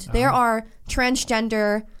makes sense. There are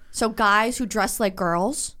transgender. So guys who dress like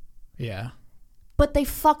girls. Yeah. But they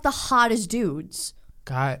fuck the hottest dudes.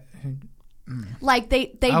 Like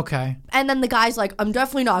they okay. And then the guy's like, I'm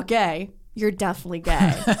definitely not gay. You're definitely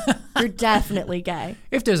gay. You're definitely gay.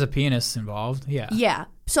 If there's a penis involved, yeah. Yeah.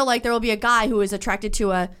 So like there will be a guy who is attracted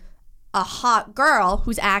to a hot girl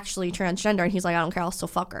who's actually transgender, and he's like, I don't care, I'll still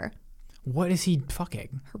fuck her. What is he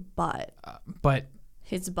fucking? Her butt. But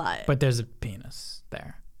his butt. But there's a penis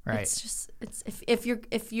there. Right. It's just if you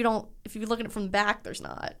look at it from the back, there's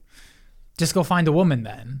not. Just go find a woman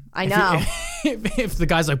then. I know. If the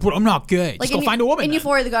guy's like, but I'm not gay, just go find a woman. In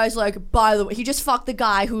Euphoria, the guy's like, by the way, he just fucked the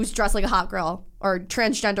guy who's dressed like a hot girl or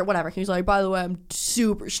transgender, whatever. He's like, by the way, I'm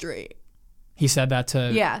super straight. He said that to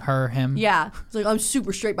him? Yeah. He's like, I'm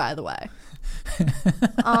super straight, by the way.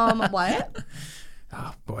 What?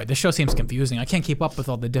 Oh boy, this show seems confusing. I can't keep up with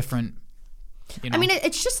all the different. I mean,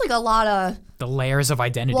 it's just like a lot of the layers of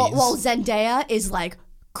identities. Well, Zendaya is like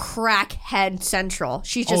crackhead central.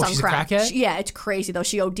 She's just on crack. A crackhead? Yeah, it's crazy though.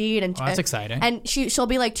 She OD'd and that's exciting. And she'll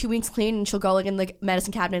be like 2 weeks clean, and she'll go like in the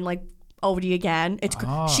medicine cabinet and like OD again.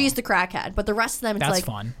 She's the crackhead, but the rest of them, it's like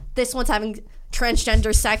fun. This one's having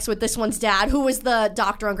transgender sex with this one's dad, who was the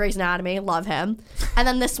doctor on Grey's Anatomy. Love him. And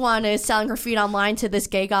then this one is selling her feet online to this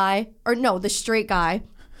gay guy, or no, the straight guy,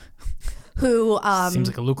 who seems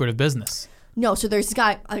like a lucrative business. No, so there's this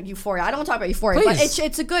guy, Euphoria. I don't want to talk about Euphoria, Please. but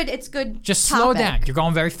it's a good. Just topic. slow down. You're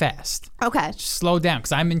going very fast. Okay. Just slow down,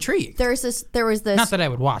 because I'm intrigued. There was this. Not that I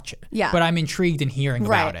would watch it. Yeah. But I'm intrigued in hearing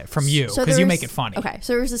about it from you, because you make it funny. Okay,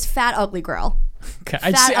 so there was this fat, ugly girl. Okay.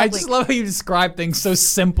 I just love how you describe things so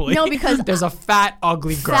simply. No, because there's a fat,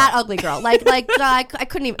 ugly girl. Fat, ugly girl. Like I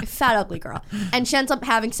couldn't even. Fat, ugly girl. And she ends up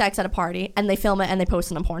having sex at a party, and they film it and they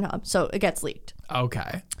post it on Pornhub, so it gets leaked.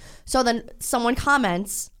 Okay. So then someone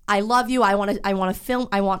comments, I love you. I want to film.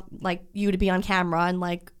 I want like you to be on camera and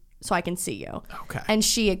like so I can see you. Okay. And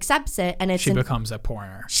she accepts it, and she becomes a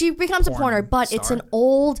porner. She becomes a porner, but star. It's an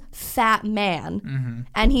old fat man,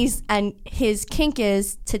 and his kink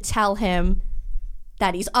is to tell him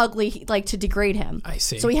that he's ugly, like to degrade him. I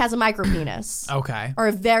see. So he has a micro penis. Okay. Or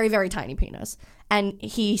a very, very tiny penis. And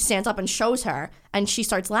he stands up and shows her, and she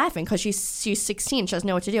starts laughing because she's 16. She doesn't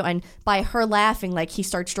know what to do. And by her laughing, like, he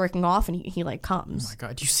starts jerking off, and he like comes. Oh my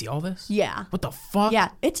God. Do you see all this? Yeah. What the fuck? Yeah.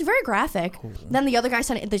 It's very graphic. Cool. Then the other guy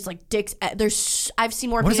said, there's like dicks. I've seen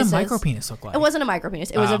more penises. What does a micro penis look like? It wasn't a micro penis.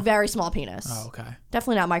 It was a very small penis. Oh, okay.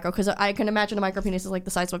 Definitely not micro, because I can imagine a micro penis is like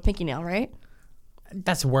the size of a pinky nail, right?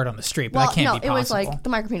 That's a word on the street, but that can't be possible. It was like, the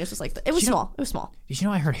micro penis was like, it was small. It was small. Did you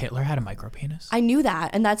know I heard Hitler had a micro penis? I knew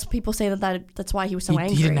that, and that's people say that's why he was so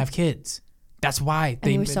angry. He didn't have kids. That's why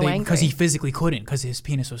he was so angry. Because he physically couldn't, because his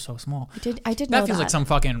penis was so small. I did know that. That feels like some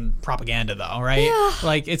fucking propaganda, though, right? Yeah.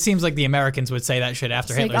 Like, it seems like the Americans would say that shit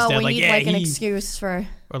after it's Hitler's dead. We need an excuse for...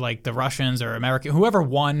 Or like the Russians or American,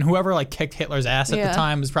 whoever like kicked Hitler's ass at the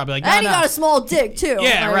time was probably like, and he got a small dick too.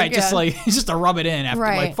 Yeah, like, right. Just to rub it in after,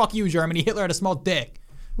 like, fuck you, Germany. Hitler had a small dick.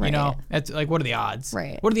 Right. You know, it's like, what are the odds?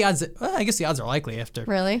 Right. What are the odds? Well, I guess the odds are likely after.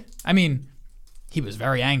 Really? I mean, he was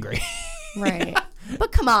very angry. Right.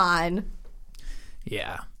 But come on.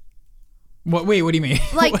 Yeah. Wait, what do you mean?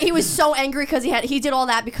 Like, he was so angry because he did all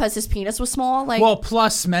that because his penis was small. Like, well,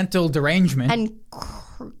 plus mental derangement and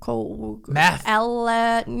meth. Meth. A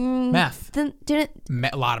lot of meth.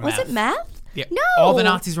 Was it meth? Yeah. No. All the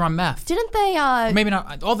Nazis were on meth. Didn't they? Maybe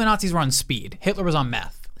not. All the Nazis were on speed. Hitler was on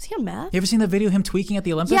meth. Was he on meth? You ever seen the video of him tweaking at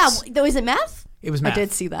the Olympics? Yeah. Was it meth? It was meth. I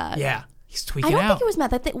did see that. Yeah. He's tweaking out. I don't think it was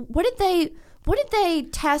meth. What did they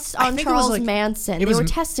test on Charles Manson? They were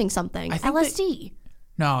testing something. LSD.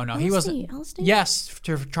 No, LSD, he wasn't. LSD? Yes, for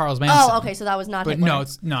Charles Manson. Oh, okay, so that was not. But Hitler.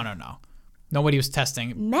 no. Nobody was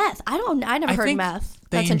testing meth. I never heard meth.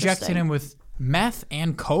 They injected him with meth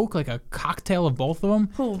and coke, like a cocktail of both of them.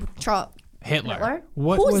 Who? Hitler.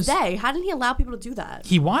 Who's they? How did he allow people to do that?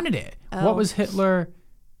 He wanted it. Oh. What was Hitler?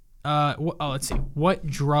 Let's see. What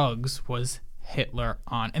drugs was Hitler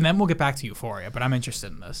on? And then we'll get back to Euphoria, but I'm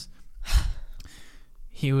interested in this.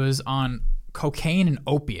 He was on cocaine and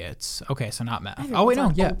opiates. Okay, so not meth. Oh, wait,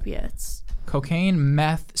 no. Yeah. Opiates. Cocaine,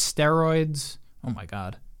 meth, steroids. Oh, my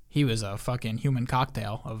God. He was a fucking human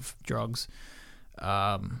cocktail of drugs.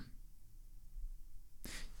 One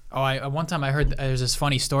time I heard there's this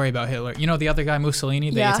funny story about Hitler. You know the other guy,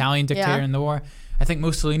 Mussolini, the Italian dictator in the war? I think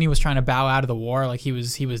Mussolini was trying to bow out of the war, like he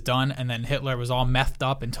was done, and then Hitler was all methed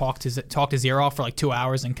up and talked his ear off for like 2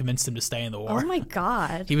 hours and convinced him to stay in the war. Oh my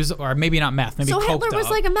God. He was, or maybe not meth, maybe so coked Hitler was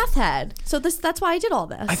up. like a meth head. So that's why I did all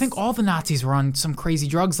this. I think all the Nazis were on some crazy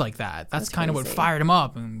drugs like that. That's kind of what fired him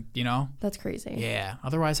up, and you know. That's crazy. Yeah.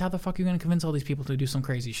 Otherwise, how the fuck are you gonna convince all these people to do some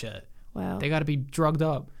crazy shit? Wow. They got to be drugged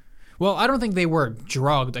up. Well, I don't think they were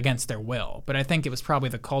drugged against their will, but I think it was probably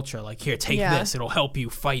the culture. Like, here, take this. It'll help you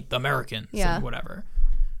fight the Americans. Yeah. And whatever.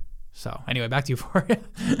 So, anyway, back to Euphoria.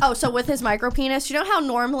 Oh, so with his micro penis, you know how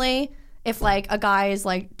normally if, like, a guy is,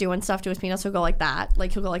 like, doing stuff to his penis, he'll go like that?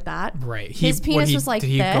 Like, he'll go like that? Right. His penis was like this.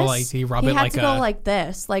 Did he rub it like He had to go like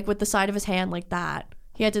this, like, with the side of his hand like that.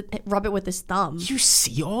 He had to rub it with his thumb. You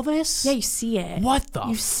see all this? Yeah, you see it. What the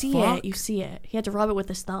You see fuck? it. You see it. He had to rub it with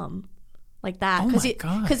his thumb. Like that. Oh my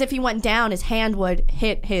God. Because if he went down, his hand would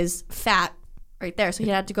hit his fat right there. So he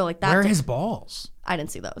had to go like that. Where are his balls? I didn't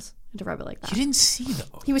see those. I had to rub it like that. You didn't see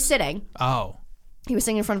those? He was sitting. Oh. He was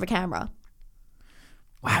sitting in front of a camera.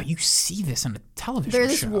 Wow, you see this on a television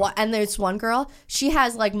show. There's one girl. She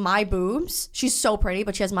has like my boobs. She's so pretty,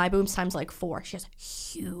 but she has my boobs times like 4. She has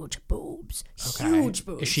huge boobs. Okay. Huge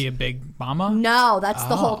boobs. Is she a big mama? No, that's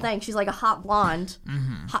the whole thing. She's like a hot blonde.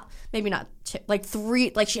 Mm-hmm. Hot, maybe not like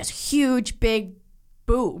 3. Like she has huge, big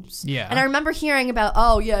boobs. Yeah. And I remember hearing about,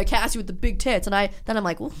 Cassie with the big tits, and I'm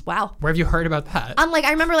like, wow. Where have you heard about that? I'm like,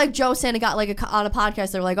 I remember like Joe Santa got like on a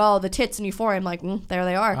podcast. They were like, oh, the tits in Euphoria. I'm like, there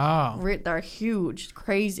they are. Oh. They're huge. It's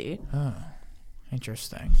crazy. Oh,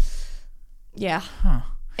 interesting. Yeah. Huh.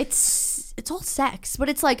 It's all sex, but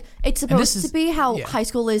it's like it's supposed to be how high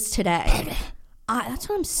school is today. That's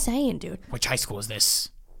what I'm saying, dude. Which high school is this?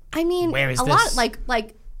 I mean, where is a this? lot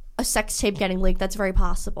like a sex tape getting leaked. That's very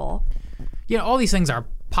possible. You know, all these things are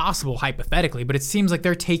possible hypothetically, but it seems like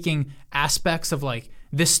they're taking aspects of like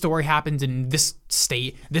this story happened in this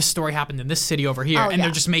state, this story happened in this city over here, and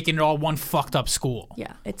they're just making it all one fucked up school.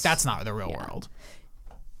 Yeah, that's not the real world.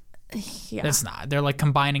 Yeah, that's not. They're like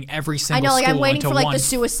combining every single. I know, like school I'm waiting into for like one the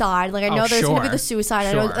suicide. Like I know there's gonna be the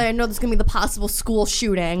suicide. Sure. I know there's gonna be the possible school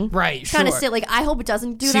shooting. Right. Kind of like I hope it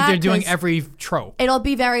doesn't do that. See, they're doing every trope. It'll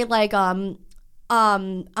be very like the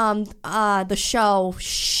show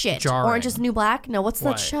Jarring. Orange is the New Black. No, what's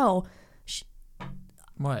that show?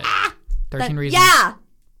 What? 13 Reasons? Yeah!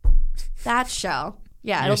 That show.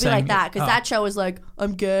 Yeah, You're it'll be like saying- that. Because that show is like,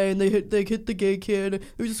 I'm gay, and they hit the gay kid.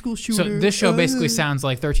 There's a school shooter. So this show basically sounds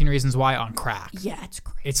like 13 Reasons Why on crack. Yeah, it's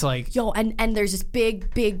great. It's like... Yo, and there's this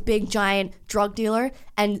big, giant drug dealer,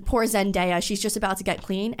 and poor Zendaya, she's just about to get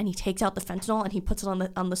clean, and he takes out the fentanyl, and he puts it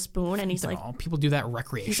on the spoon, and he's like... Oh, people do that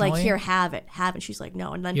recreationally? He's like, here, have it. And she's like,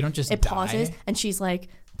 no. And then you don't just it pauses, die? and she's like,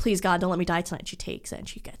 please, God, don't let me die tonight. And she takes it, and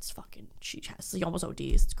she almost ODs.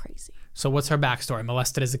 It's crazy. So what's her backstory?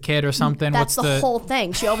 Molested as a kid or something? That's the whole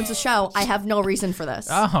thing. She opens the show. I have no reason for this.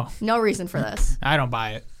 Oh. No reason for this. I don't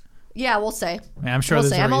buy it. Yeah, we'll see. Yeah, I'm sure we'll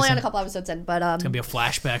there's see. a I'm only reason. on a couple episodes in, but It's gonna be a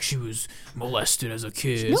flashback. She was molested as a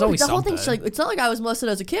kid. no, It's always the whole something. thing's like, it's not like I was molested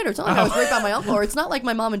as a kid, or it's not like I was raped by my uncle, or it's not like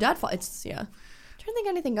my mom and dad fought. It's I'm trying to think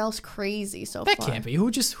of anything else crazy so That far. can't be.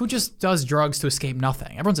 Who just does drugs to escape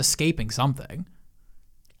nothing? Everyone's escaping something.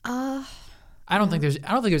 I don't think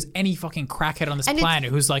there's any fucking crackhead on this planet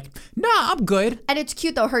who's like, nah, I'm good. And it's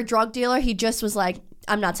cute though. Her drug dealer, he just was like,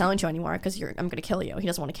 I'm not telling you anymore because I'm gonna kill you. He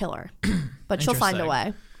doesn't want to kill her, but she'll find a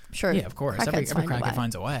way. Sure. Yeah, of course. Every crackhead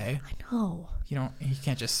finds a way. I know. You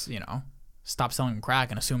can't just stop selling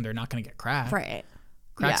crack and assume they're not gonna get crack. Right.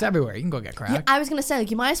 Crack's everywhere. You can go get crack. Yeah, I was gonna say,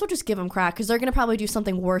 like, you might as well just give them crack because they're gonna probably do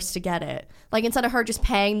something worse to get it. Like, instead of her just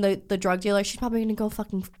paying the drug dealer, she's probably gonna go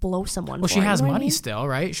fucking blow someone. Well, she has money I mean? still,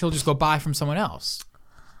 right? She'll just go buy from someone else.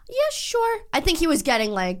 Yeah, sure. I think he was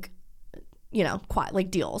getting like,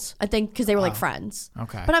 like deals. I think because they were like friends.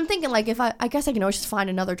 Okay. But I'm thinking like, if I guess I can always just find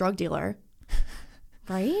another drug dealer,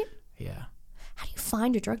 right? Yeah. How do you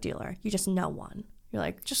find a drug dealer? You just know one. You're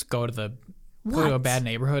like, Just go to a bad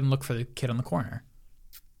neighborhood and look for the kid on the corner.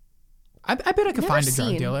 I bet I could find a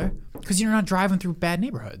drug dealer because you're not driving through bad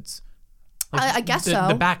neighborhoods. Like I guess so.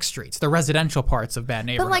 The back streets, the residential parts of bad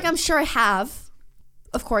neighborhoods. But like, I'm sure I have.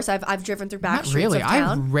 Of course, I've driven through back streets really. of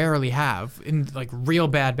town. I rarely have in like real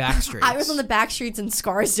bad back streets. I was on the back streets in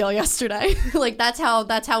Scarsdale yesterday. Like that's how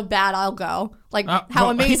bad I'll go. Like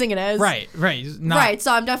how amazing it is. Right. Right.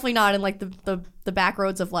 So I'm definitely not in like the back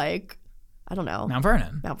roads of like, I don't know, Mount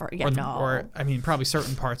Vernon. Yeah, Or I mean, probably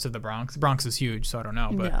certain parts of the Bronx. The Bronx is huge, so I don't know.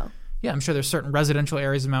 But no. yeah, I'm sure there's certain residential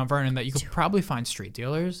areas of Mount Vernon that you could probably find street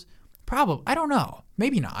dealers. Probably. I don't know.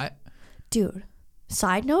 Maybe not. Dude,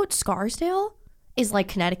 side note, Scarsdale is like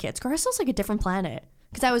Connecticut. Scarsdale's like a different planet.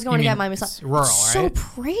 Because I was going to get my massage. Rural, it's right? so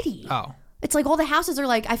pretty. Oh. It's like all the houses are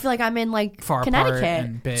like, I feel like I'm in like Far Connecticut. apart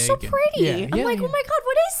and big. So pretty. Yeah, I'm like, oh my God,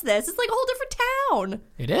 what is this? It's like a whole different town.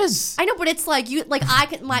 It is. I know, but it's like I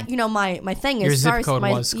can my thing is your zip code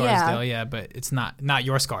was Scarsdale, yeah, but it's not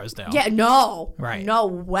your Scarsdale. Yeah, no. Right. No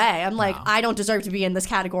way. I'm like, I don't deserve to be in this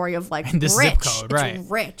category of like this rich. zip code, right. It's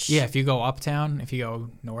rich. Yeah, if you go uptown, if you go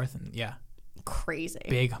north, and yeah. Crazy.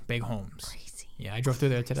 Big homes. Crazy. Yeah, I drove through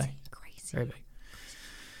there today. Crazy. Very big.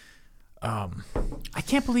 I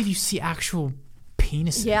can't believe you see actual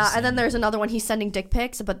penises. Yeah, and then there's another one. He's sending dick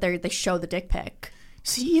pics, but they show the dick pic.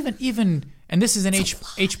 See, even, and this is an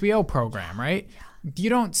HBO program, right? Yeah. You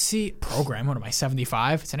don't see program. What am I,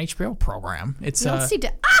 75? It's an HBO program. It's you don't see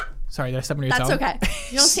Sorry, did I step on your toe? That's okay.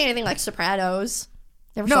 You don't see anything like Sopranos.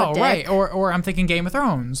 Never no, saw a dick. right? Or I'm thinking Game of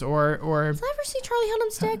Thrones, or. Did I ever see Charlie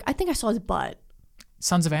Hunnam's dick? I think I saw his butt.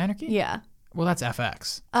 Sons of Anarchy. Yeah. Well, that's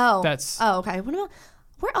FX. Oh. That's. Oh, okay. What about?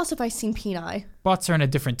 Where else have I seen peni? Butts are in a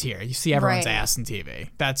different tier. You see everyone's Right. ass in TV.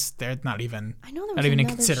 They're not even. I know there was not even in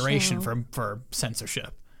another consideration show. for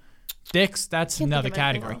censorship. Dicks, that's Can't think another of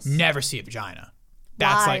anything category. else. Never see a vagina.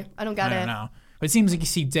 That's Why? like I don't get it. I don't know. But it seems like you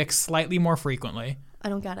see dicks slightly more frequently. I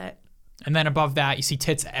don't get it. And then above that, you see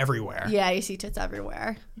tits everywhere. Yeah, you see tits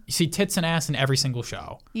everywhere. You see tits and ass in every single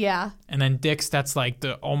show. Yeah. And then dicks, that's like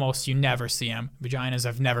the almost you never see them. Vaginas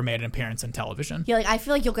have never made an appearance on television. Yeah, like I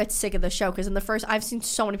feel like you'll get sick of the show because I've seen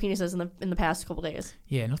so many penises in the past couple days.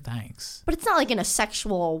 Yeah, no thanks. But it's not like in a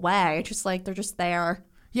sexual way. It's just like they're just there.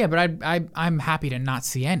 Yeah, but I'm happy to not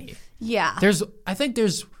see any. Yeah. I think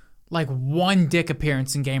there's like one dick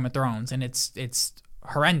appearance in Game of Thrones, and it's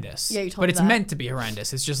horrendous. Yeah, you told but me it's that. meant to be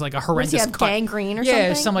horrendous. It's just like a horrendous Does he have cut. gangrene or yeah,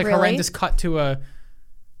 something? some like Really? horrendous cut to a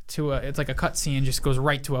it's like a cut scene just goes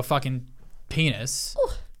right to a fucking penis. Ooh.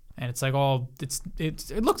 And it's like all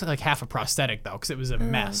it looked like half a prosthetic though, because it was a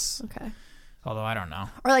mess. Okay. Although I don't know.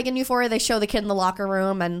 Or like in Euphoria, they show the kid in the locker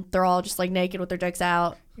room and they're all just like naked with their dicks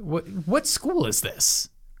out. What school is this?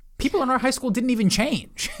 People in our high school didn't even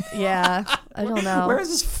change. Yeah, I don't know. Where is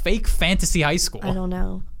this fake fantasy high school? I don't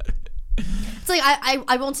know. It's like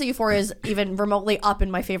I won't say Euphoria is even remotely up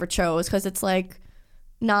in my favorite shows because it's like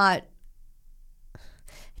not.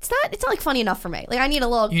 It's not like funny enough for me. Like I need a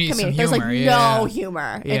little You need some comedic. There's like humor, yeah. no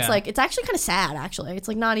humor. Yeah. It's like it's actually kind of sad. Actually, it's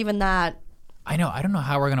like not even that I know. I don't know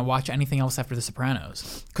how we're gonna watch anything else after The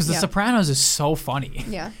Sopranos, because The Sopranos is so funny.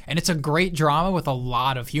 Yeah. And it's a great drama with a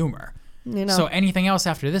lot of humor. You know. So anything else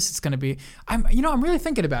after this, it's gonna be. I'm really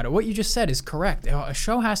thinking about it. What you just said is correct. A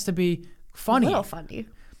show has to be funny. A little funny.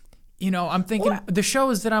 I'm thinking the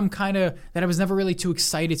shows that I was never really too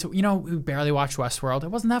excited to. We barely watched Westworld. It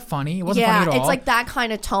wasn't that funny. It wasn't funny at all. It's like that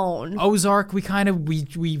kind of tone. Ozark, we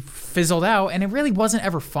fizzled out, and it really wasn't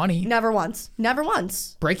ever funny. Never once.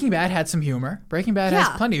 Breaking Bad had some humor. Breaking Bad has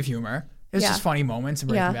plenty of humor. It was just funny moments in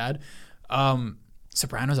Breaking Bad.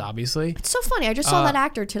 Sopranos, obviously. It's so funny. I just saw that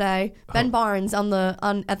actor today, Ben Barnes,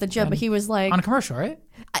 at the gym. But he was like on a commercial, right?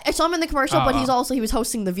 I saw him in the commercial, but he was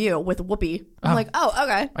hosting The View with Whoopi. I'm like, oh,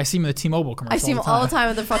 okay. I see him in the T-Mobile commercial. I see him all the time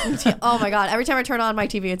in the fucking. Oh my god! Every time I turn on my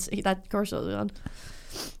TV, that commercial is on.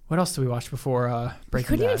 What else did we watch before Breaking Bad?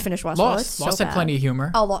 Couldn't even finish Westworld. Lost had plenty of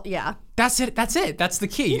humor. Oh, yeah. That's it. That's the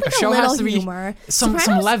key. A show has to be humor. some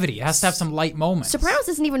levity. It has to have some light moments. Sopranos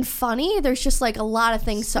isn't even funny. There's just like a lot of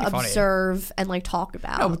things to observe and like talk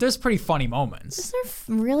about. No, but there's pretty funny moments. Is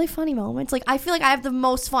there really funny moments? Like I feel like I have the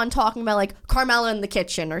most fun talking about like Carmela in the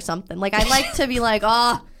kitchen or something. Like I like to be like,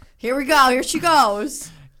 oh, here we go, here she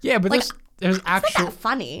goes. Yeah, but like, there's actually it's not that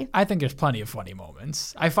funny. I think there's plenty of funny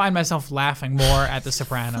moments. I find myself laughing more at The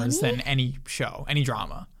Sopranos than any show, any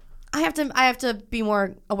drama. I have to be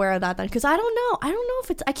more aware of that then, because I don't know if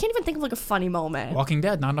it's. I can't even think of like a funny moment. Walking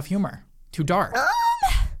Dead, not enough humor. Too dark.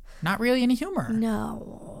 Not really any humor.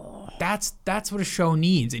 No. That's what a show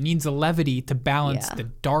needs. It needs a levity to balance the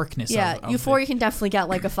darkness. Of Euphoria can definitely get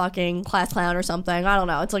like a fucking class clown or something. I don't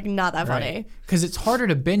know. It's like not that funny. Because it's harder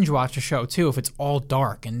to binge watch a show too if it's all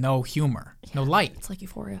dark and no humor, no light. It's like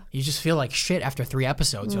Euphoria. You just feel like shit after 3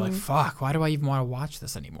 episodes. You're like, fuck, why do I even want to watch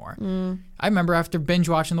this anymore? I remember after binge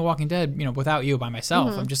watching The Walking Dead, without you, by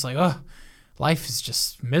myself, I'm just like, ugh, life is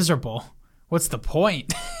just miserable. What's the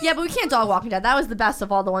point? Yeah, but we can't dog Walking Dead. That was the best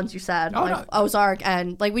of all the ones you said. Oh, like no. Ozark,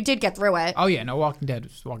 and like we did get through it. Oh yeah, no, Walking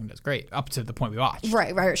Dead's great up to the point we watched.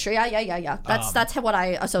 Right, sure, yeah. That's what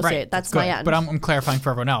I associate. Right, That's my end. But I'm clarifying for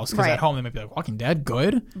everyone else because at home they might be like, Walking Dead,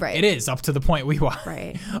 good. Right. It is up to the point we watched.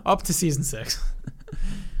 Right. Up to season 6.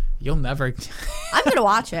 You'll never. I'm gonna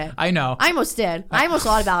watch it. I know. I almost did. I almost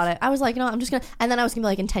thought about it. I was like, I'm just gonna. And then I was gonna be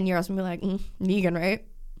like, in 10 years, I was gonna be like, Negan, right?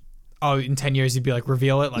 Oh, in 10 years, you'd be like,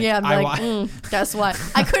 reveal it? Like, yeah, I'm like, guess what?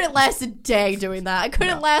 I couldn't last a day doing that. I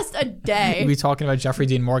couldn't last a day. We'll be talking about Jeffrey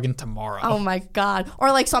Dean Morgan tomorrow. Oh, my God.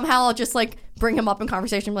 Or, like, somehow I'll just, like, bring him up in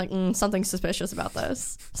conversation and be like, something's suspicious about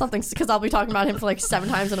this. Because I'll be talking about him for, like, 7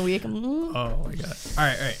 times in a week. Oh, my God. All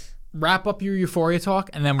right. Wrap up your Euphoria talk,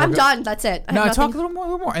 and then I'm done. That's it. No, talk a little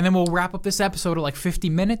more, and then we'll wrap up this episode at like 50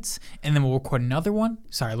 minutes, and then we'll record another one.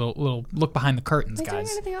 Sorry, a little look behind the curtains, guys. Are we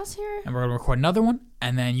doing anything else here? And we're gonna record another one,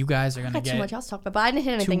 and then you guys are gonna get too much else to talk about, but I didn't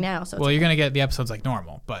hit anything now. So you're gonna get the episodes like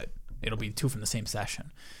normal, but it'll be 2 from the same session.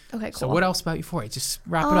 Okay, cool. So what else about Euphoria? Just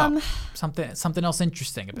wrap it up. Something else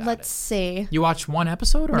interesting about it. Let's see. You watched 1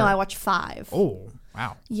 episode, or no? I watched 5. Oh,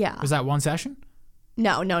 wow. Yeah. Was that 1 session?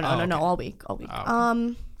 No, all week. Oh,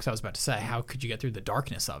 okay. Because I was about to say, how could you get through the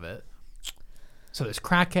darkness of it? So there's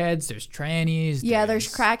crackheads, there's trannies. Yeah,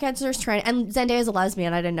 there's crackheads, there's trannies. And Zendaya's a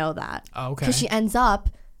lesbian. I didn't know that. Oh, okay. Because she ends up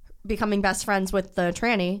becoming best friends with the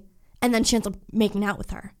tranny, and then she ends up making out with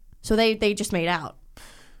her. So they just made out.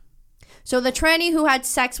 So the tranny who had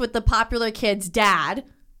sex with the popular kid's dad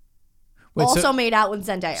made out with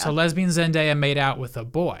Zendaya. So lesbian Zendaya made out with a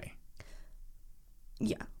boy.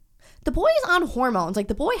 Yeah. The boy is on hormones. Like,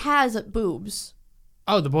 the boy has boobs.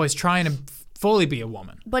 Oh, the boy's trying to fully be a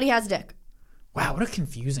woman. But he has a dick. Wow, what a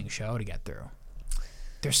confusing show to get through.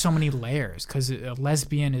 There's so many layers, because a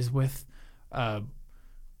lesbian is with... And,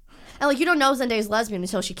 like, you don't know Zendaya's lesbian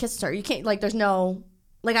until she kisses her. You can't, like, there's no...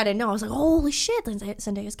 Like, I didn't know. I was like, holy shit,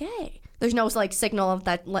 Zendaya's gay. There's no, like, signal of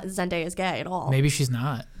that Zendaya is gay at all. Maybe she's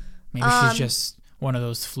not. Maybe she's just one of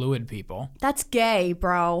those fluid people. That's gay,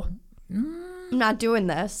 bro. I'm not doing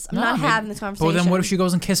this. I'm not having this conversation. Well, then what if she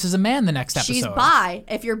goes and kisses a man the next episode? She's bi.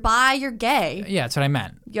 If you're bi, you're gay. Yeah, that's what I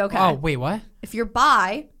meant. Okay. Oh, wait, what? If you're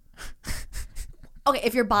bi... Okay,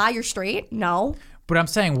 if you're bi, you're straight? No. But I'm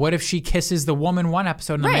saying, what if she kisses the woman one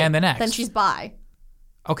episode and the man the next? Then she's bi.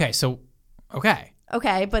 Okay, so... Okay.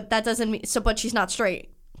 Okay, but that doesn't mean... But she's not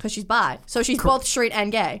straight. Because she's bi. So she's both straight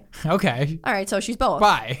and gay. Okay. All right, so she's both.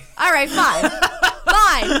 Bi. All right, fine.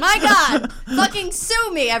 Fine. My God. Fucking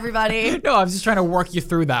sue me, everybody. No, I was just trying to work you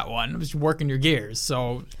through that one. I was working your gears.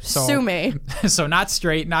 So sue me. So not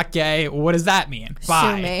straight, not gay. What does that mean?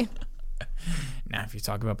 Bi. Sue me. Now, if you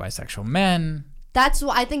talk about bisexual men...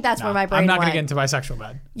 I think that's where my brain I'm not went. going to get into bisexual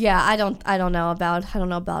men. Yeah, I don't know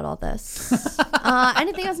about all this.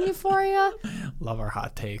 Anything else in Euphoria? Love our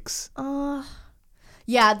hot takes.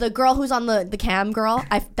 Yeah, the girl who's on the cam girl,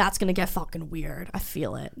 that's going to get fucking weird. I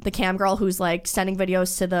feel it. The cam girl who's like sending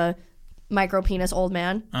videos to the micro penis old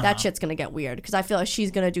man, that shit's going to get weird because I feel like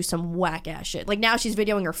she's going to do some whack ass shit. Like now she's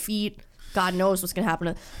videoing her feet. God knows what's going to happen.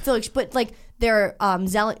 I feel like, but like they're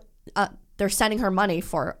they're sending her money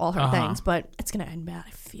for all her things, but it's going to end bad.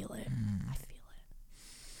 I feel it.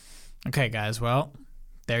 Okay, guys. Well,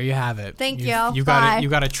 there you have it. Thank you. You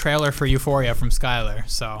got a trailer for Euphoria from Skylar.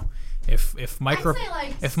 So if micro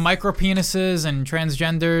penises and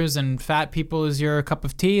transgenders and fat people is your cup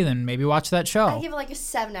of tea, then maybe watch that show. I give it like a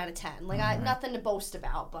 7 out of 10. Like nothing to boast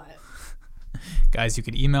about, but guys, you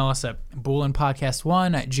could email us at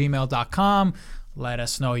boolinpodcast1@gmail.com. Let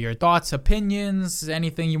us know your thoughts, opinions,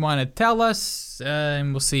 anything you want to tell us,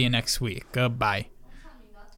 and we'll see you next week. Goodbye.